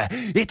totale,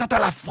 étant à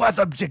la fois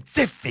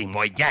objectif et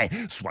moyen,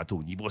 soit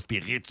au niveau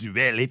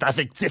spirituel et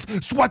affectif,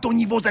 soit aux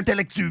niveaux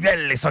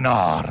intellectuels et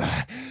sonores.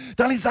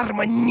 Dans les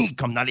harmonies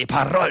comme dans les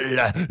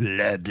paroles,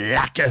 le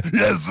black,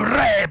 le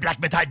vrai black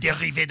metal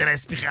dérivé de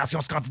l'inspiration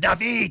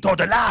scandinave est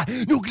au-delà,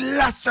 nous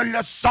glace le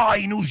sang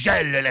et nous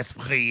gèle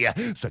l'esprit,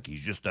 ce qui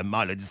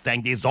justement le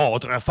distingue des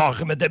autres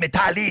formes de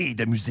métal et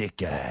de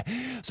musique.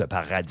 Ce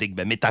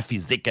paradigme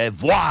métaphysique,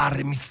 voire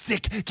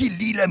mystique, qui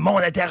lie le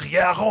monde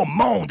intérieur au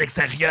monde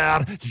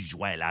extérieur, qui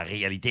joint la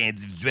réalité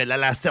individuelle à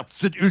la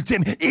certitude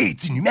ultime,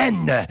 est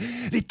inhumaine.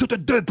 Les toutes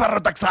deux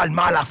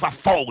paradoxalement à la fois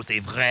fausses et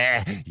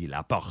vraies. Il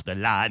apporte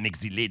l'âme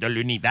exilée de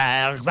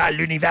l'univers à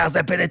l'univers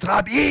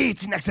impénétrable et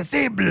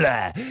inaccessible.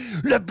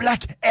 Le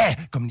black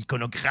est comme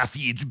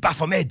l'iconographie du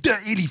Baphomet de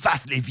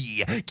Eliphas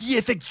Lévi, qui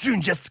effectue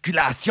une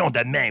gesticulation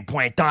de main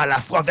pointant à la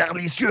fois vers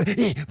les cieux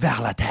et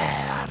vers la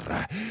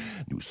terre.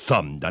 Nous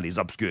sommes dans les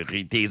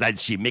obscurités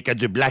alchimiques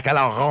du black à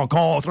la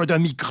rencontre d'un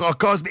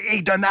microcosme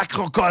et d'un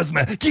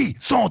macrocosme qui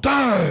sont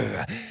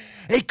un.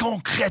 Et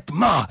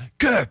concrètement,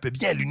 que peut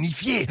bien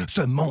l'unifier, ce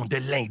monde de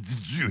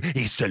l'individu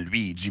et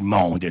celui du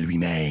monde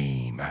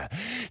lui-même?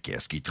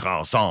 Qu'est-ce qui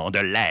transcende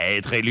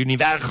l'être et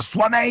l'univers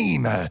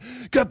soi-même?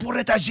 Que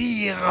pourrait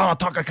agir en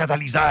tant que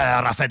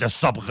catalyseur afin de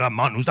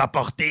sobrement nous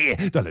apporter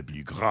dans le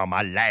plus grand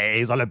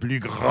malaise, dans le plus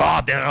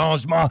grand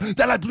dérangement,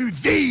 dans la plus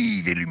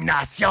vive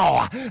illumination,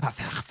 à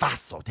faire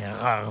face aux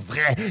terreurs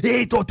vraies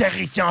et aux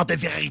terrifiantes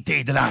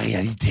vérités de la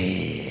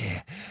réalité?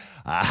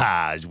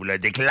 Ah, je vous le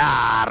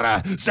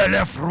déclare, c'est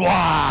le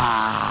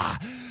froid!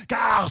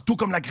 Car tout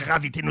comme la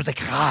gravité nous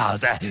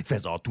écrase,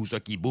 faisant tout ce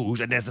qui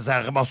bouge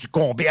nécessairement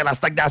succomber à la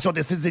stagnation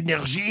de ses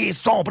énergies et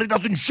sombrer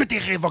dans une chute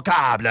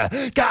irrévocable.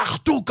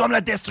 Car tout comme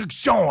la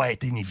destruction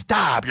est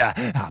inévitable,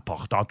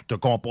 apportant toute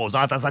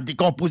composante à sa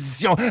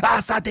décomposition, à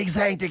sa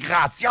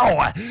désintégration,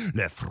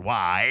 le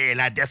froid est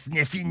la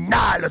destinée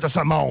finale de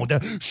ce monde,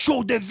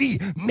 chaud de vie,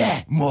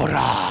 mais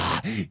mourant.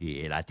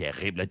 Et la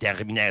terrible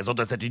terminaison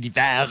de cet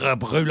univers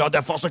brûlant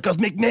de force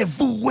cosmique, mais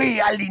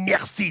voué à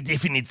l'inertie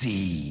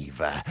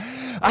définitive.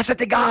 À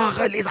cet égard,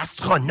 les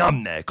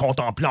astronomes,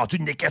 contemplant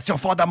une des questions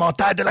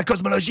fondamentales de la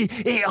cosmologie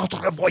et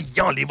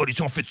entrevoyant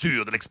l'évolution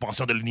future de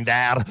l'expansion de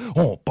l'univers,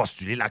 ont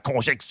postulé la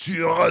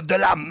conjecture de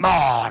la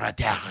mort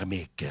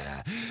thermique,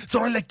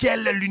 selon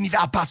laquelle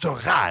l'univers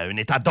passera à un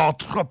état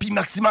d'entropie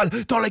maximale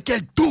dans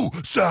lequel tout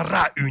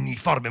sera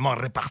uniformément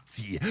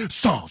réparti,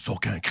 sans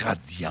aucun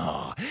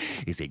gradient.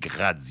 Et ces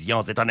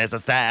gradients étant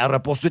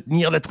nécessaires pour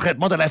soutenir le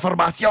traitement de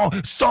l'information,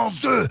 sans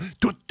eux,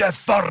 toute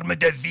forme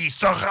de vie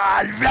sera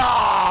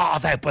alors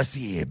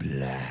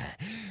impossible.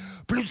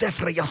 Plus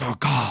effrayant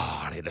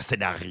encore est le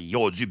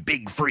scénario du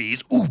Big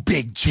Freeze ou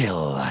Big Chill,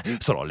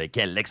 selon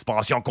lequel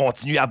l'expansion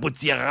continue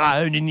aboutira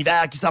à un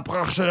univers qui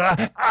s'approchera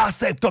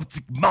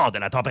asymptotiquement de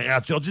la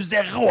température du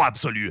zéro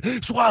absolu,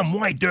 soit à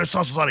moins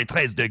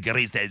 273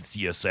 degrés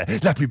Celsius,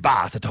 la plus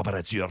basse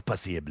température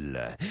possible.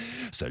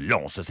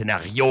 Selon ce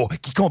scénario,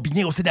 qui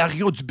combiné au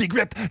scénario du Big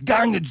Rip,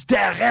 gagne du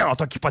terrain en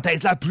tant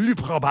qu'hypothèse la plus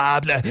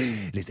probable,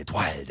 les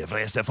étoiles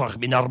devraient se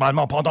former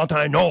normalement pendant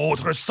un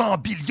autre 100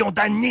 billions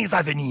d'années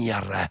à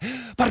venir.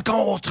 Par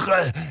contre,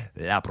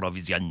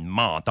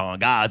 l'approvisionnement en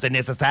gaz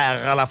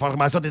nécessaire à la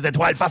formation des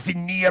étoiles va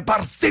finir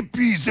par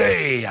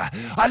s'épuiser.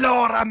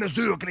 Alors, à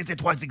mesure que les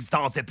étoiles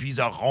existantes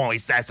s'épuiseront et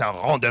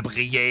cesseront de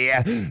briller,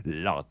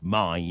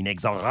 lentement et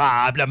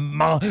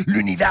inexorablement,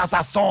 l'univers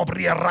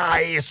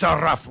s'assombrira et se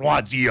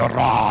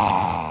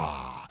refroidira.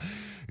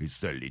 Et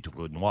seuls les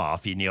trous noirs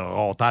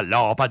finiront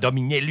alors par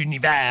dominer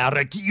l'univers,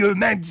 qui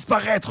eux-mêmes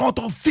disparaîtront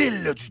au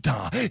fil du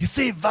temps,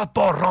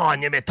 s'évaporant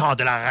en émettant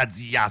de la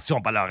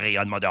radiation par le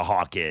rayonnement de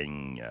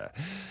Hawking.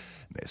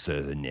 Mais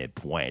ce n'est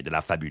point de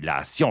la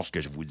fabulation, ce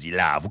que je vous dis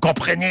là, vous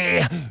comprenez?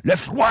 Le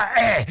froid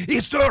est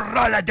et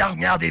sera la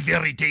dernière des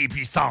vérités et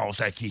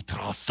puissances qui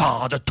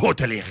transcende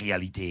toutes les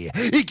réalités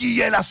et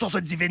qui est la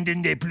source divine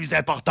d'une des plus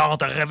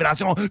importantes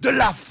révélations de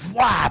la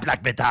foi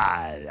black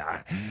metal.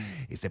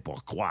 Et c'est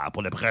pourquoi,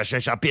 pour le prochain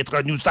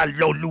chapitre, nous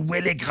allons louer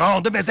les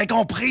grandes mais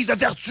incomprises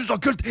vertus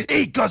occultes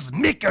et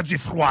cosmiques du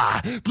froid,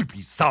 plus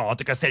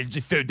puissantes que celles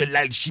du feu de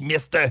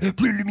l'alchimiste,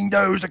 plus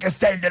lumineuses que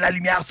celles de la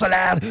lumière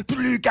solaire,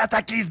 plus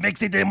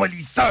cataclysmiques et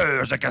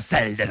démolisseuse que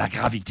celle de la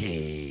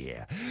gravité.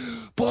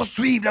 Pour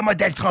suivre le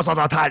modèle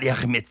transcendantal et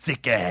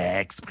hermétique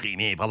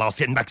exprimé par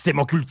l'ancienne maxime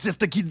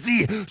occultiste qui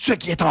dit « Ce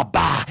qui est en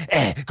bas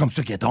est comme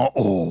ce qui est en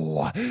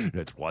haut ».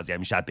 Le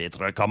 3e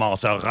chapitre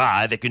commencera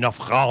avec une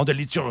offrande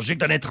liturgique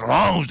d'un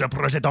étrange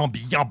projet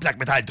ambiant black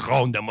metal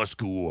drone de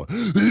Moscou,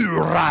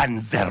 Uran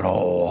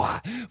Zero,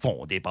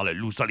 fondé par le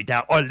loup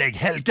solitaire Oleg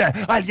Helke,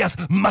 alias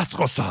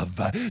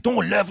Mastrosov,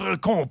 dont l'œuvre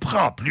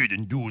comprend plus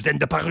d'une douzaine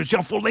de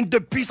parutions full-length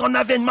depuis son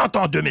avènement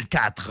en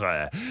 2004.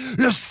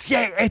 Le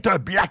sien est un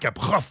black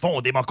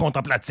profondément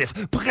contemplatif,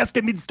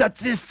 presque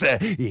méditatif,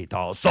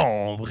 étant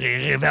sombre et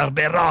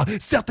réverbérant,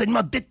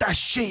 certainement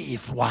détaché et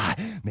froid,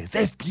 mais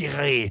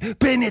inspiré,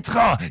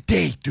 pénétrant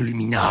et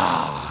illuminant.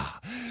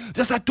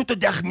 De sa toute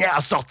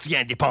dernière sortie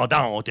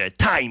indépendante,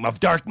 Time of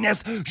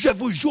Darkness, je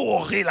vous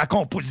jouerai la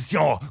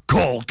composition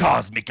Cold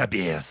Cosmic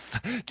Abyss,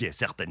 qui est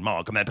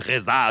certainement comme un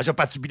présage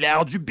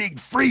patibulaire du Big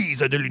Freeze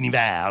de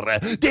l'univers,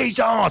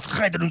 déjà en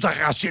train de nous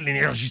arracher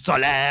l'énergie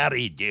solaire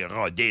et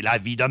d'éroder la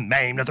vie de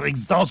même notre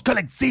existence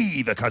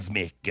collective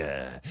cosmique.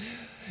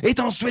 Est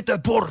ensuite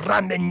pour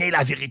ramener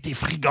la vérité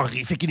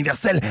frigorifique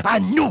universelle à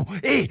nous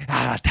et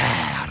à la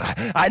Terre,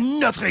 à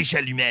notre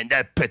échelle humaine,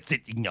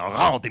 petite,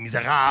 ignorante et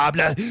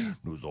misérable.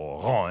 Nous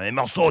aurons un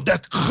morceau de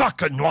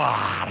croque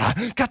noire,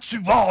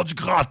 quatuor du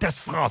Grand Est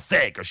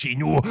français que chez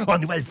nous, en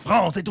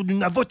Nouvelle-France et tout du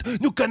Nunavut,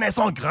 nous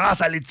connaissons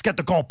grâce à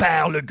l'étiquette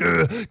compère le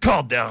gueux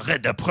Corderet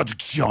de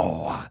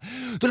production.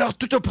 De leur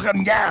toute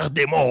première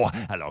démo,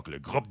 alors que le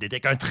groupe n'était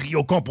qu'un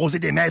trio composé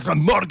des maîtres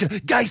Morgue,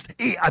 Geist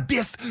et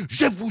Abyss,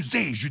 je vous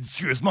ai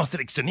judicieusement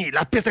sélectionné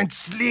la pièce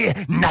intitulée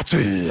 «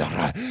 Nature »,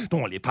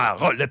 dont les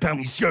paroles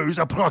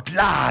pernicieuses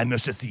proclament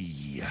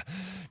ceci.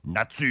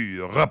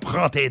 Nature,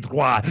 reprends tes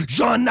droits,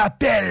 j'en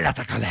appelle à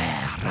ta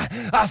colère.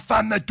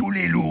 Affame tous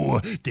les loups,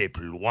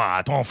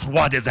 déploie ton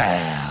froid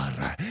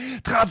désert.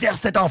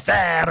 Traverse cet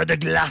enfer de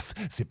glace,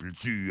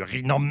 sépulture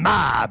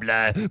innommable.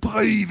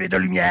 Privé de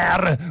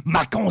lumière,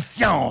 ma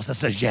conscience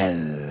se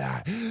gèle.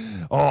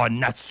 Oh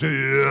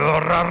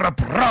nature,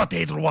 reprends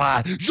tes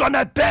droits, j'en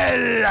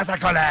appelle à ta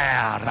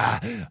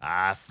colère.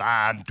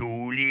 Affame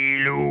tous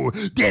les loups,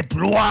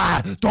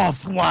 déploie ton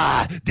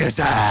froid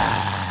désert.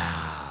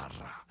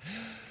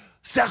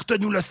 Certes,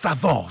 nous le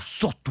savons,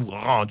 surtout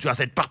rendu à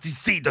cette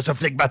partie-ci de ce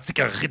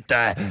flegmatique rite,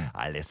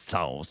 à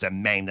l'essence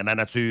même de la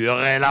nature,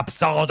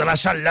 l'absence de la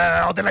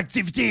chaleur, de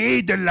l'activité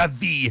et de la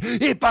vie,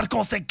 et par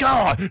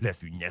conséquent, le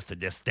funeste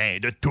destin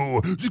de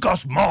tout, du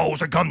cosmos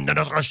comme de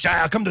notre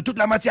chair, comme de toute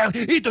la matière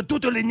et de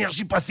toute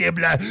l'énergie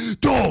possible,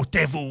 tout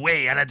est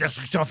voué à la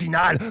destruction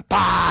finale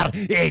par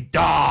et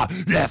dans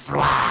le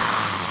froid.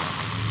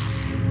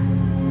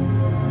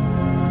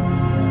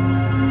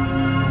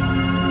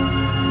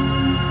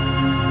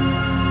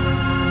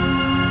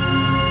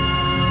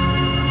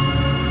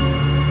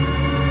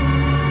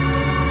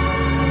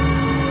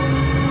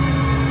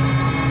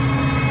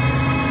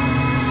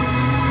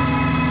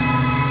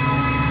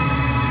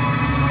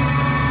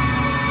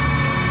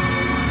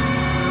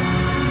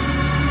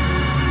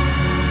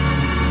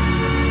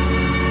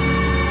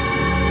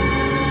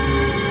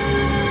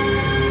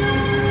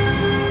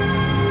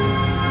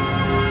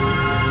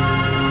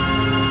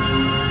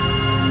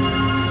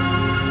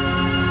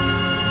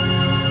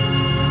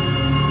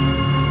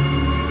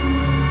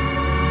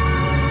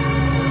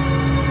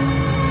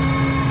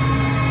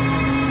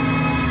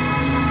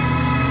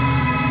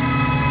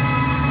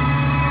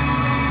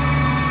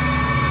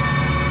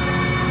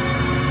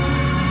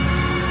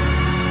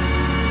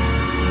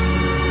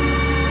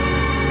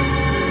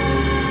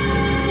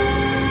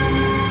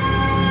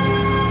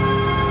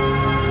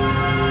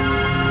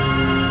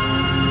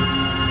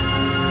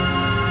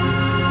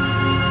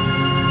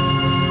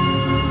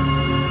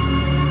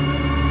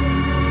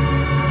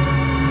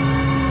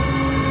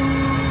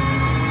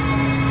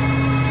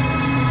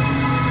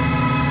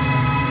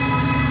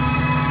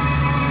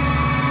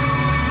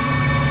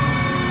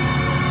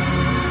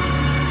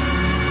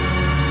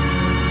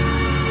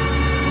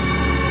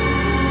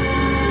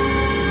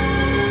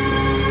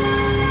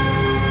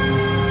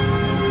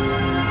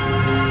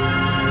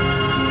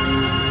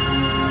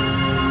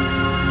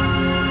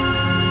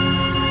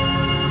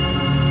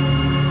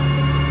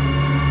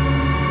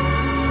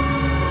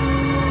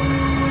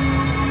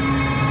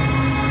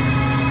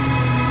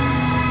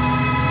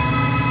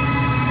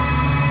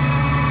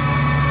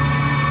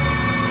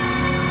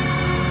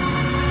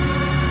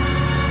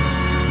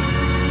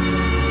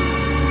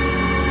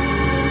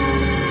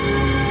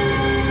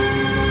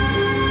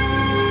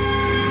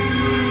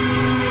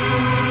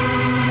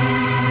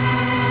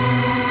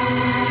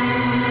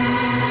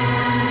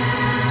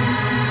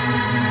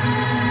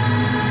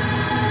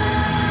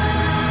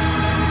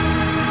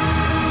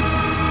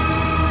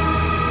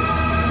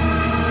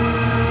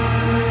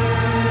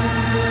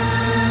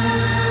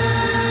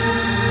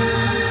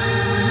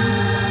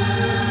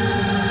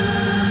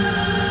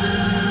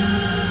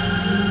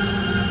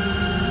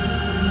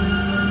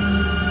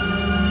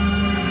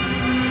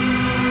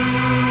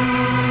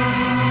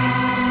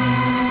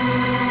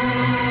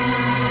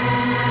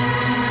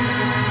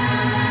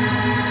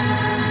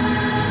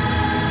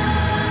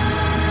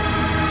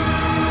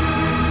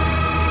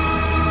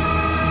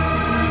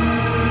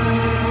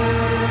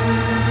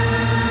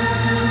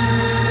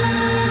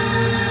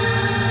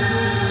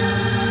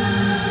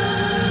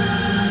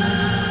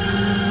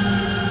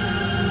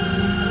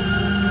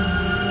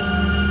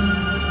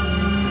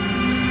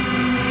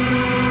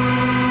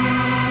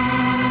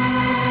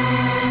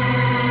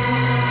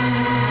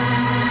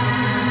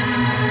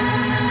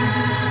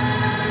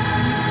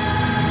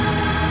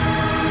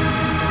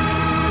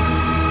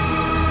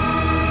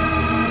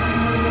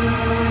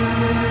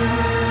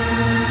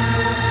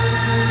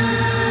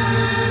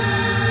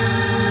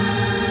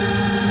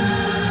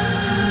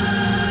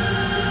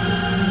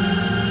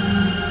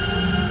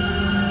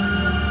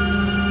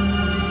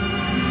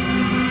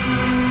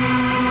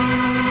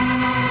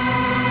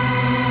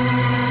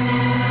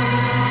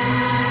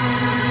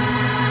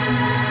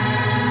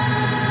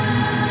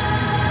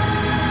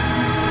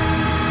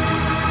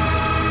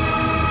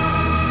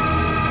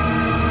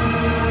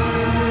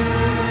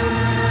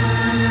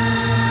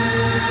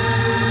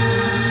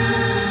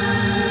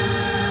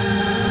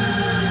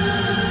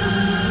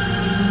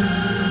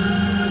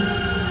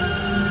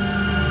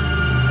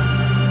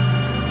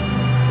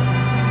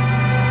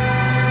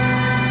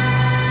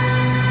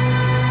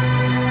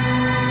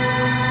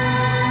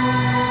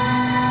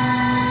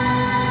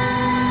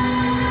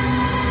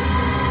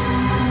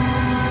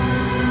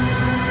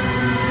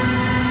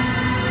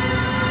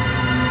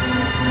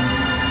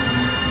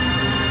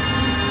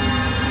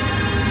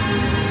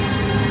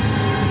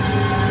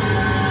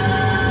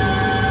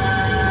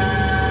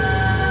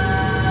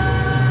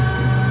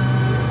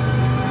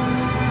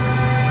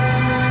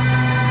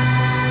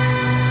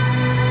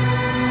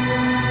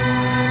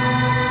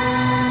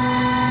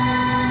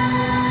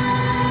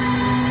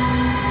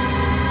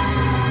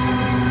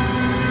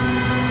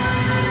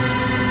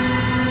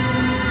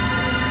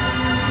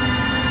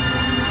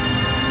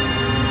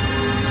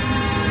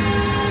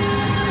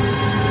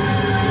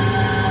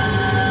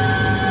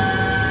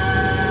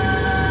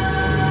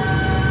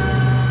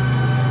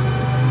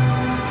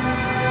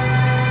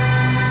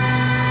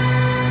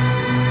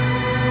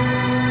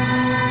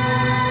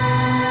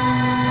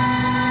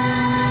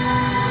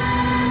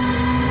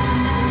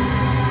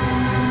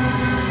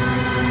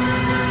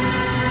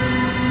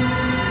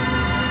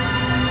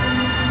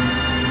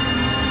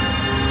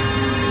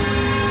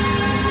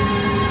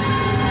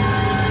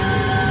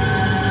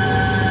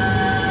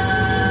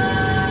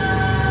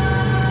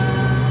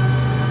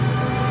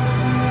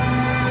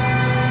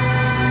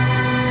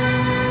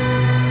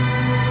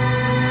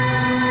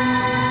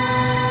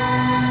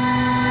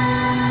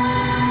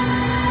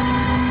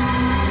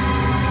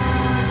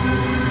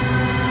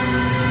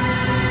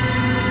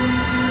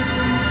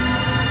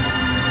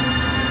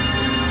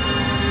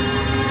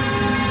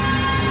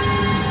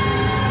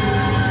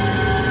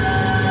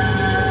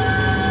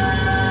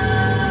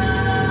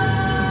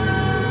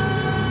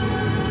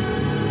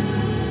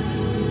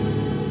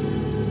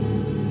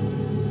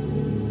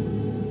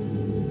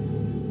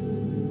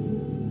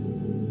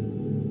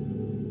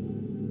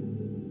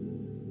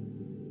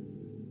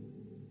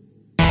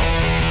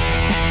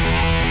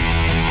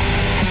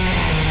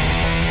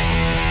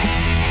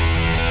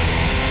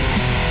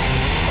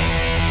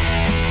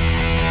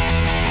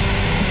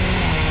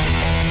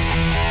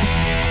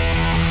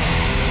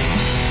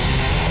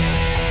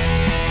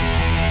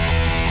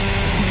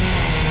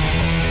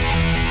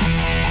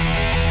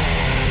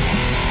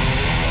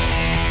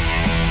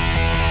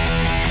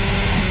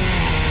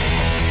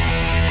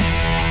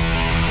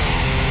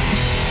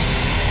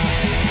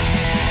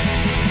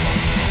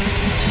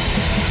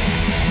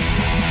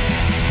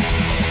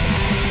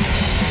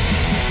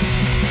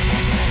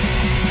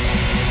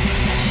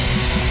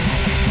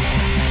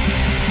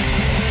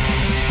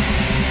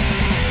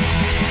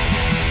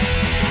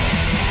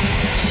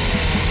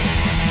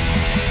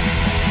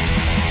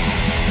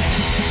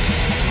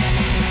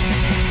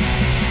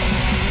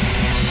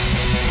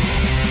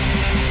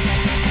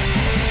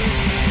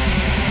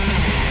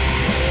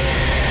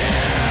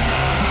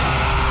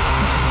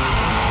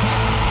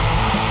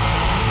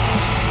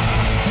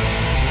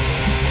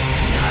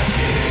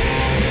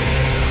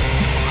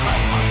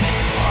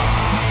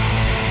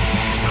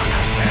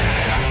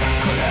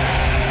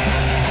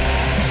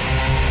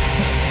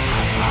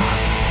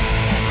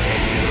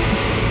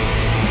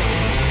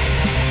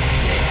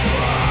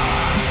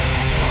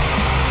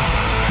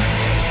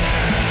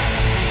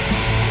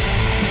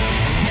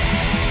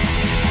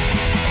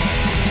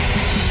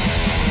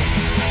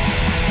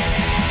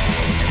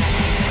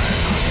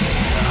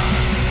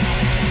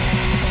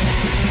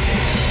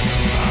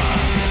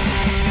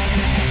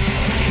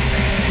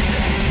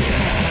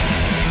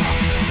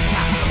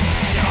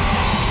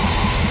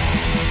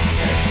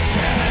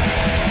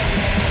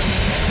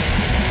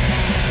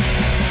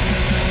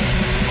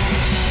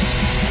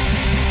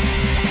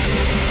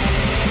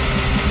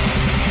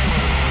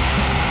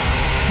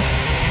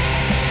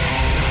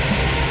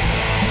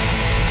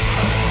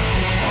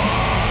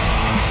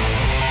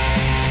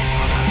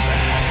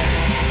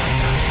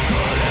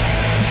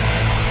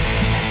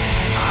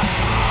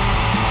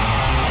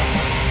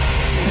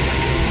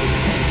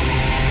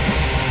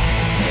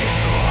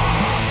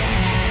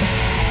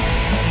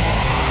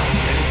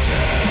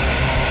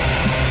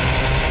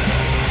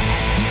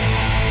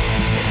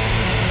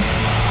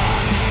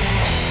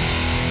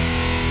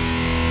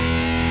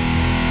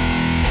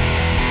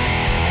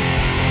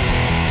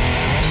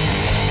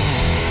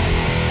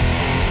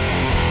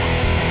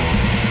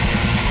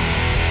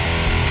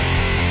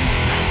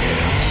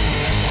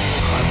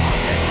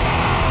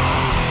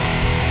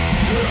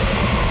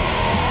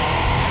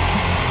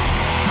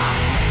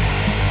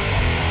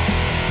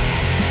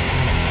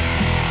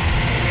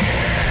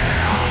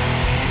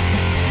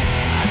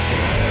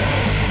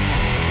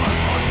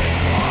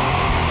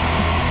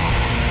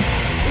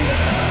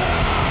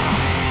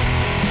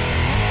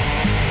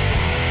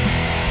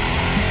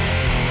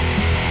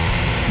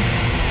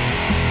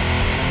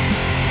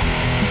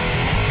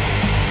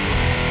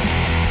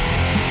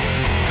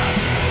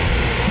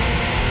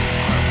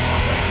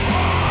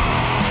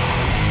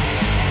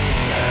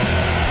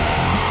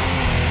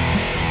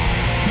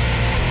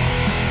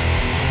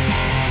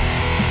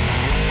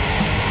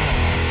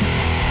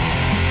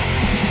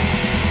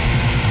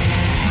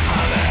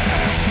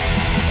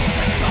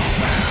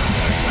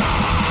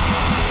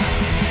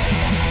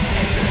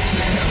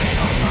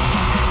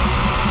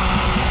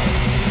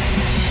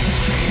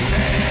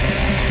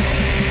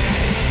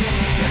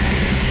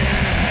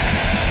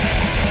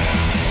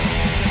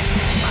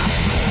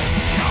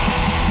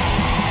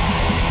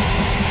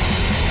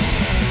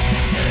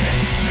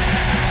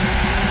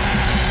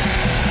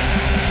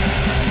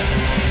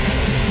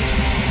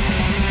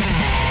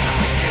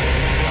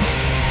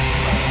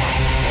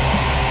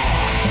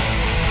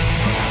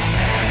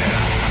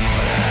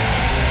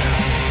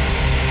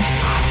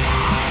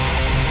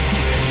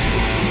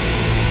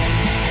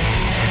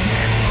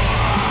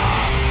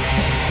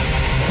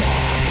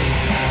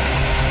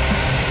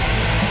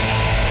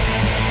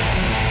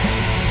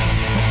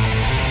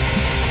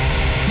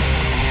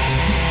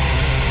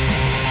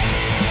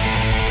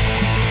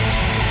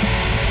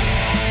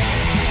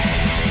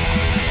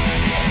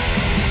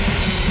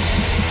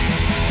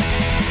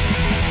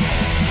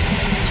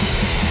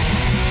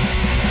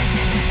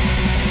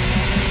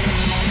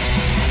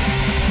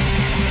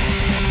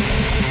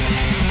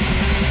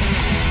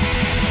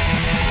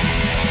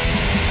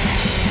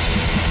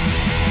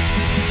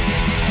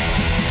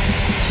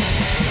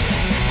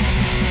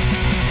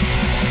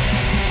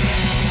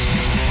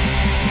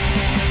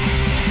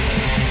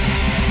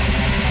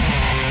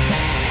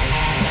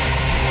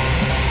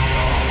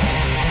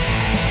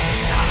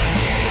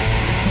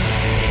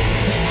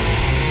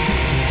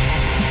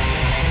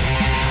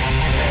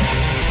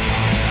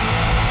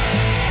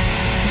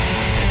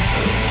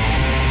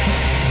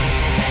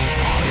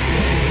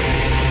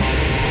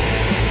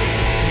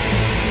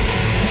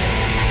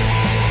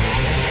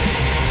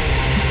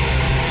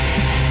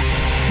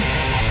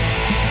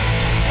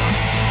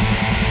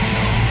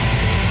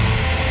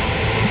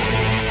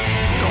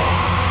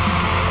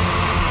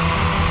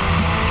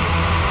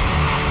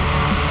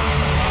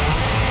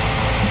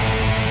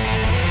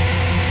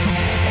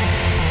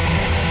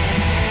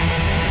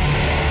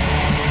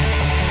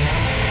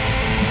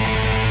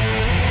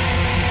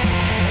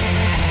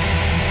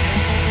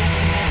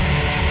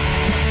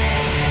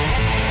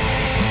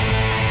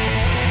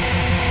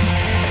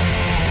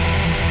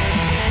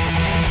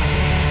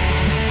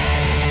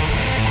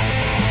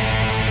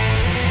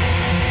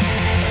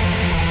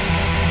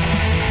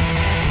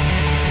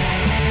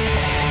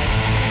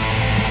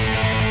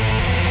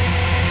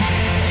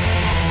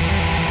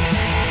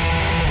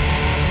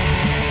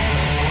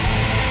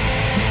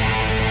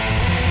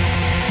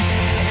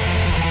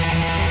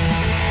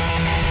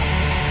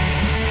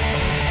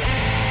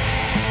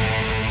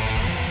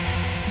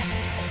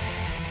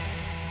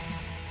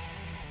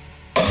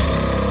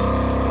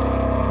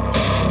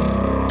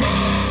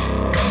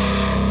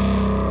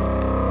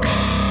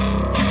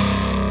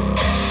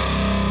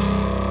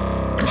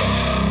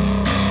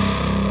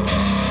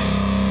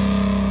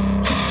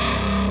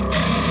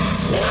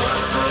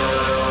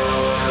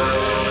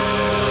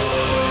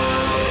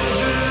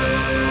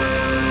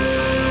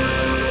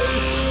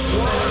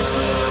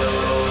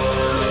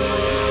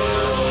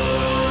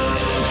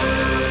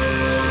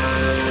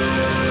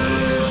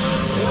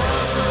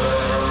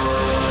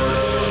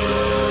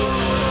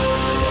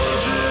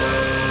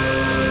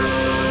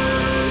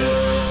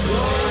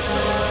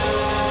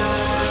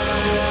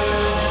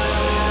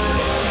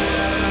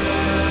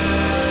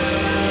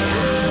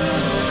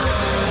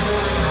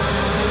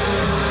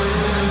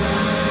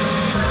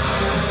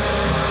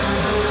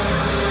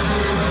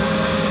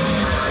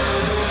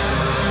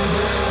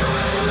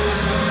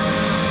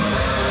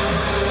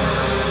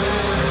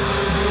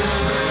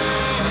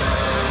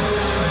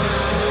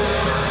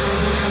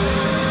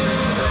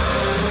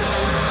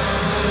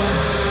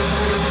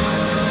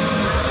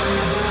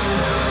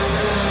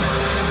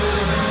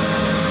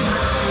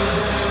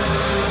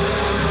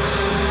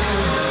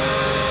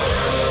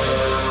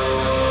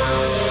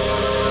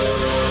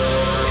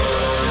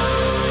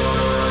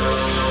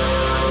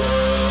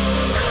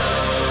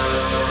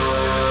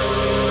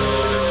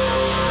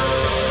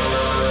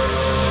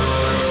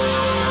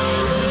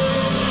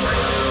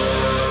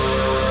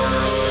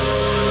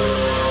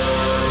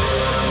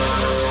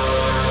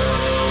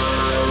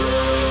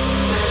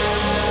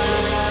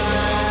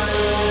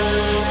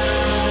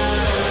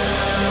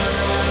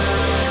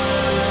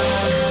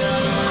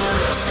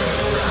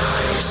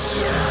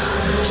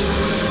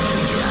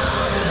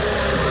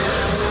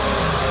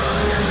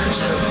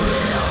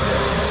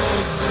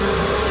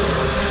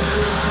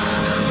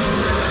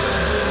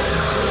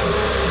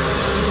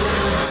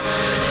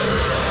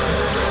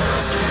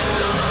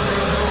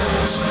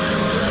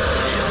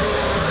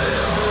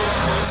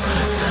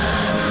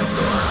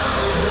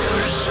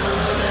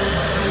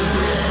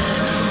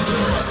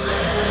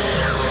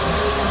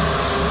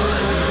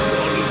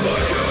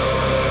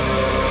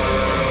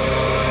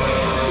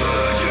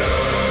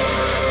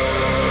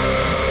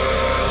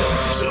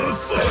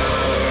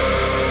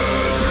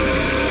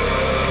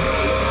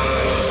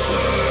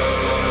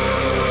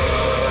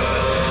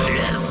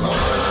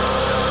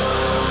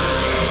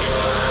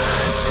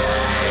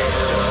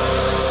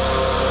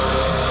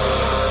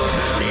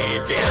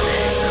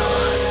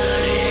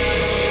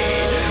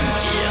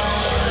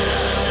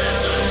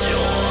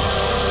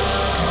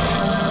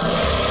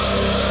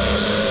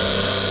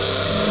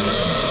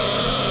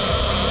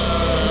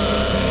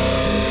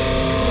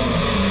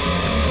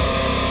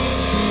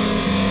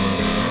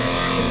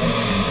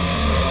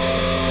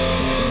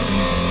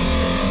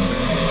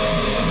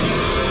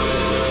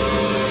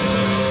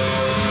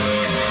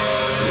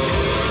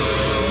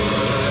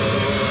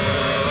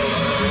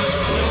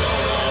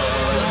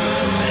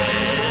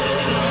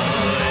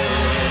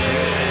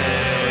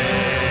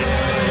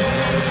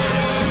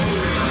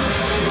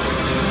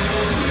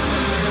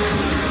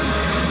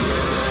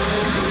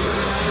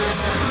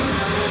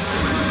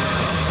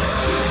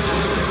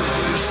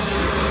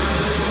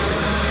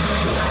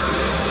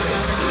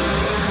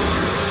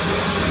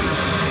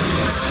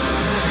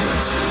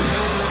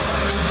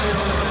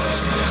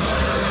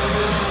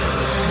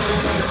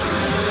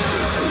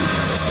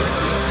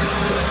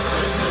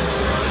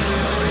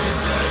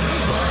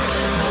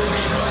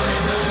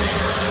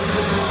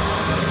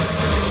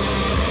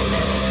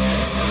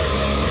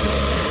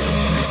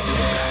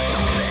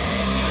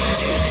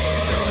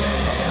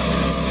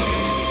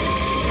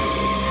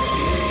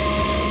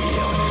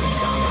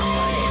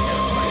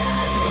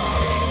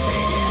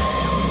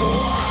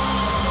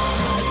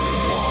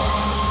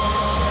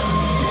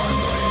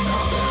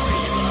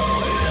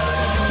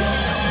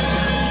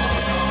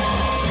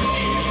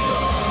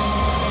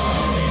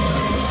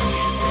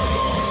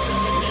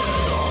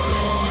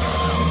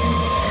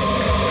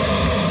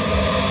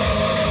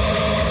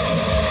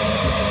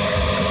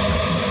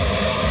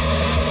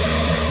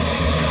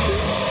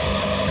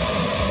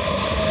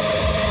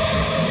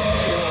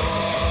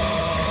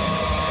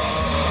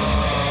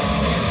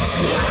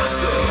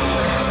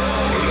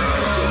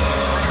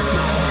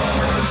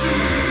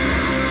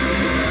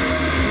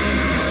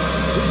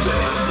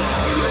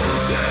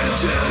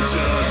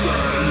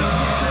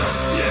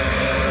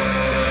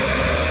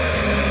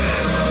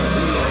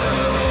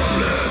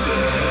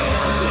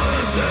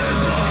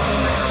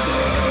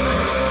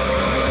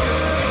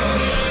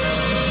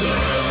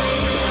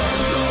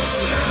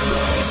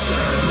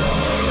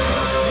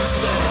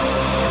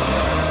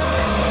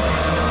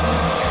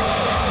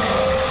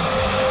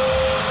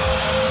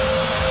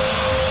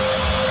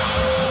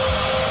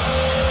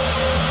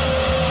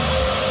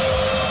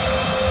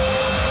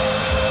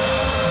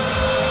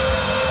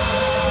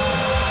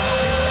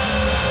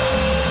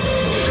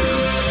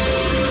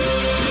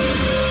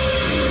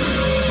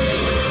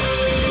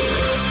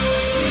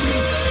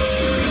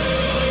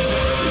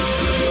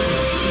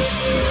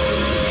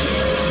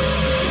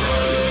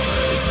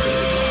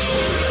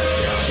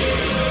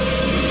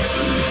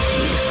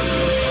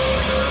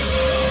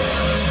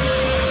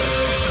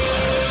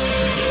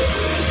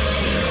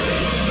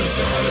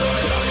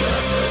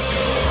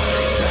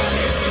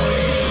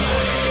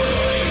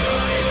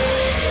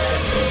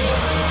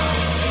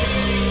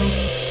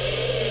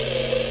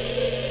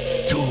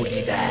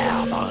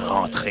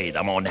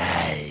 dans mon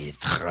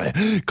être.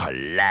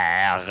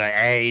 Colère,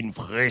 haine,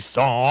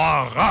 frisson,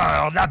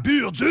 horreur,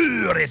 labeur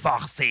dure et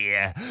forcée.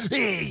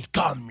 Et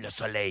comme le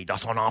soleil dans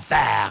son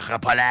enfer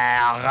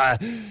polaire,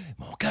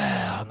 mon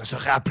cœur ne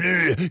sera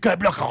plus qu'un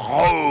bloc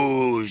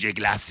rouge et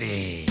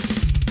glacé.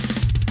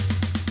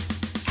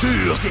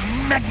 Sur ces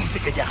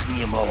magnifiques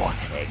derniers mots,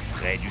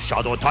 extrait du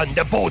chant d'automne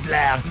de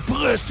Baudelaire,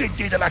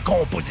 précédé de la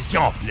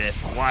composition Le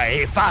froid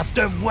efface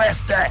de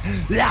l'Ouest,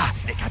 là,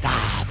 les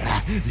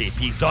cadavres,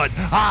 l'épisode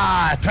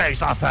atteint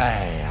sans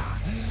faire.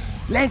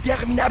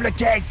 L'interminable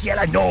quête qui est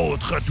la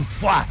nôtre,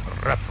 toutefois,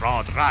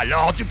 reprendra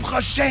lors du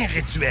prochain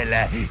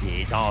rituel.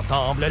 Et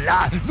ensemble,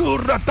 là, nous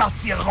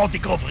repartirons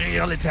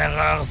découvrir les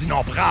terreurs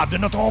innombrables de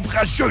notre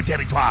ombrageux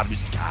territoire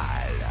musical.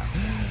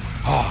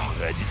 Or,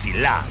 d'ici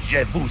là, je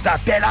vous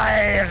appelle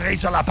à errer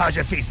sur la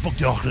page Facebook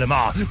de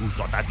Hurlement, où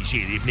sont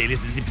affichés les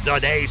playlists des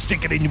épisodes ainsi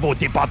que les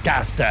nouveautés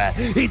podcasts.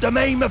 Et de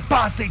même,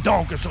 passez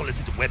donc sur le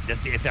site web de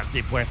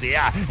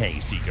CFRT.ca,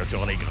 ainsi que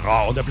sur les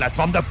grandes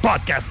plateformes de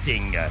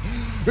podcasting.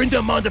 Une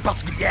demande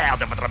particulière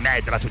de votre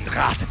maître de la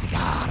toundra à cet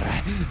égard.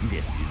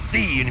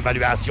 Laissez-y une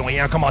évaluation et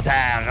un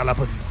commentaire à la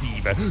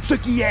positive, ce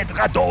qui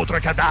aidera d'autres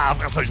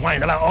cadavres à se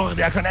joindre à la horde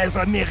et à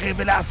connaître mes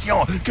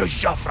révélations que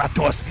j'offre à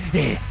tous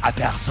et à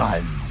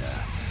personne.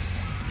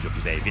 Je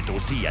vous invite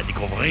aussi à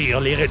découvrir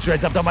les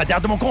rituels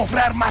hebdomadaires de mon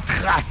confrère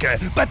Matraque,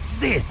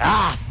 baptisé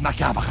Ars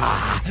Macabra,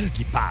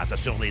 qui passe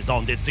sur les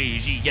ondes de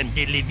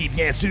CJMD Lévis,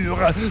 bien sûr,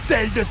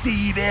 celle de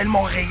CIBL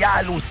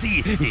Montréal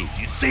aussi, et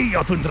ici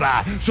en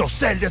toundra, sur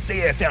celle de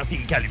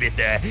CFRT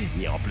Cal8,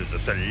 et en plus de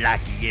cela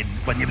qui est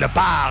disponible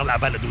par la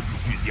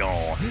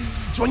balado-diffusion.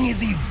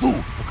 Joignez-y vous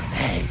pour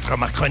connaître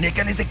ma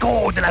chronique Les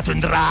Échos de la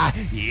toundra,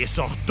 et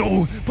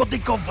surtout pour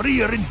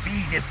découvrir une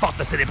vive et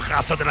forte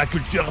célébration de la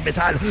culture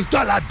métal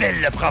dans la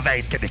belle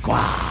province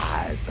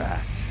québécoise.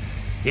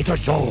 Et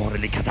toujours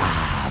les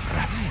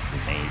cadavres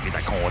vous invitent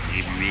à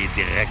contribuer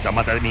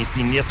directement à mes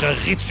sinistres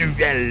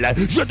rituels.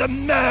 Je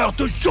demeure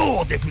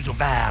toujours des plus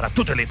ouverts à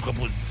toutes les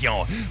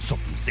propositions,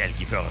 surtout celle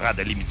qui fera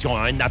de l'émission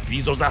un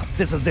appui aux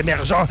artistes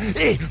émergents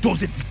et aux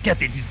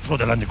étiquettes et distros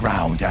de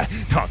l'underground,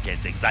 tant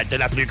qu'elles exaltent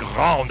la plus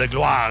grande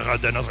gloire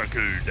de notre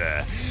culte.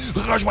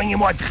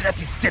 Rejoignez-moi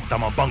direct ici dans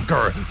mon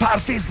bunker, par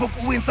Facebook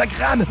ou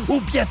Instagram,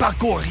 ou bien par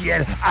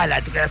courriel à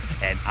l'adresse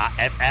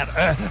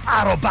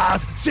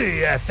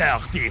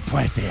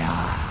nafre@cfrt.ca.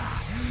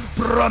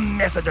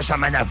 Promesse de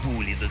chaman à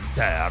vous, les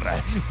auditeurs.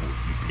 Vos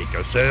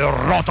suppliques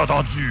seront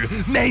entendues,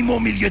 même au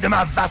milieu de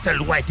ma vaste,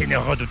 lointaine et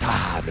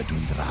redoutable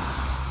toundra.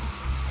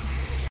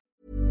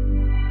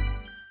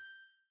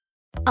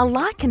 A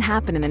lot can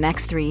happen in the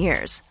next 3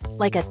 years.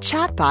 Like a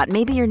chatbot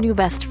may be your new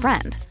best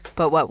friend.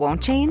 But what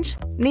won't change?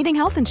 Needing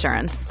health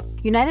insurance.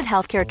 United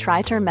Healthcare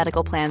Tri-Term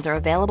Medical Plans are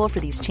available for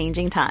these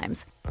changing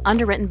times.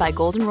 Underwritten by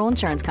Golden Rule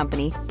Insurance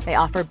Company, they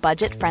offer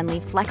budget-friendly,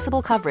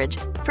 flexible coverage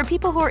for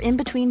people who are in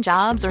between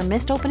jobs or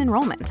missed open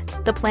enrollment.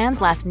 The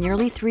plans last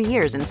nearly 3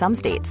 years in some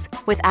states,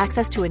 with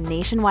access to a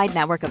nationwide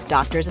network of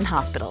doctors and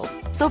hospitals.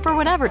 So for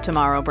whatever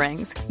tomorrow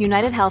brings,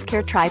 United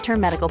Healthcare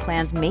Tri-Term Medical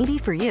Plans may be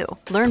for you.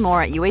 Learn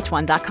more at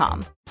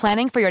uh1.com.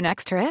 Planning for your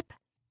next trip?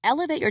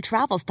 Elevate your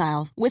travel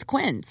style with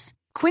Quince.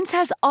 Quince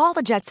has all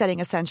the jet-setting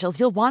essentials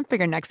you'll want for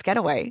your next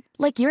getaway,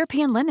 like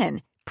European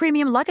linen,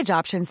 premium luggage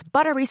options,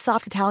 buttery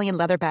soft Italian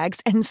leather bags,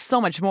 and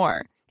so much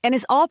more. And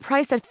is all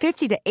priced at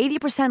 50 to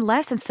 80%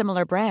 less than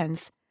similar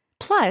brands.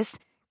 Plus,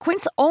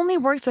 Quince only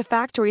works with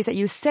factories that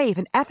use safe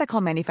and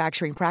ethical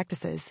manufacturing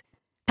practices.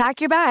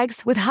 Pack your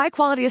bags with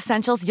high-quality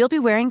essentials you'll be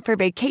wearing for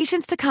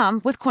vacations to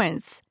come with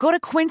Quince. Go to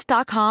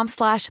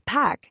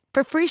quince.com/pack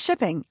for free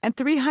shipping and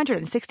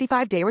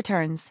 365-day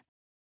returns.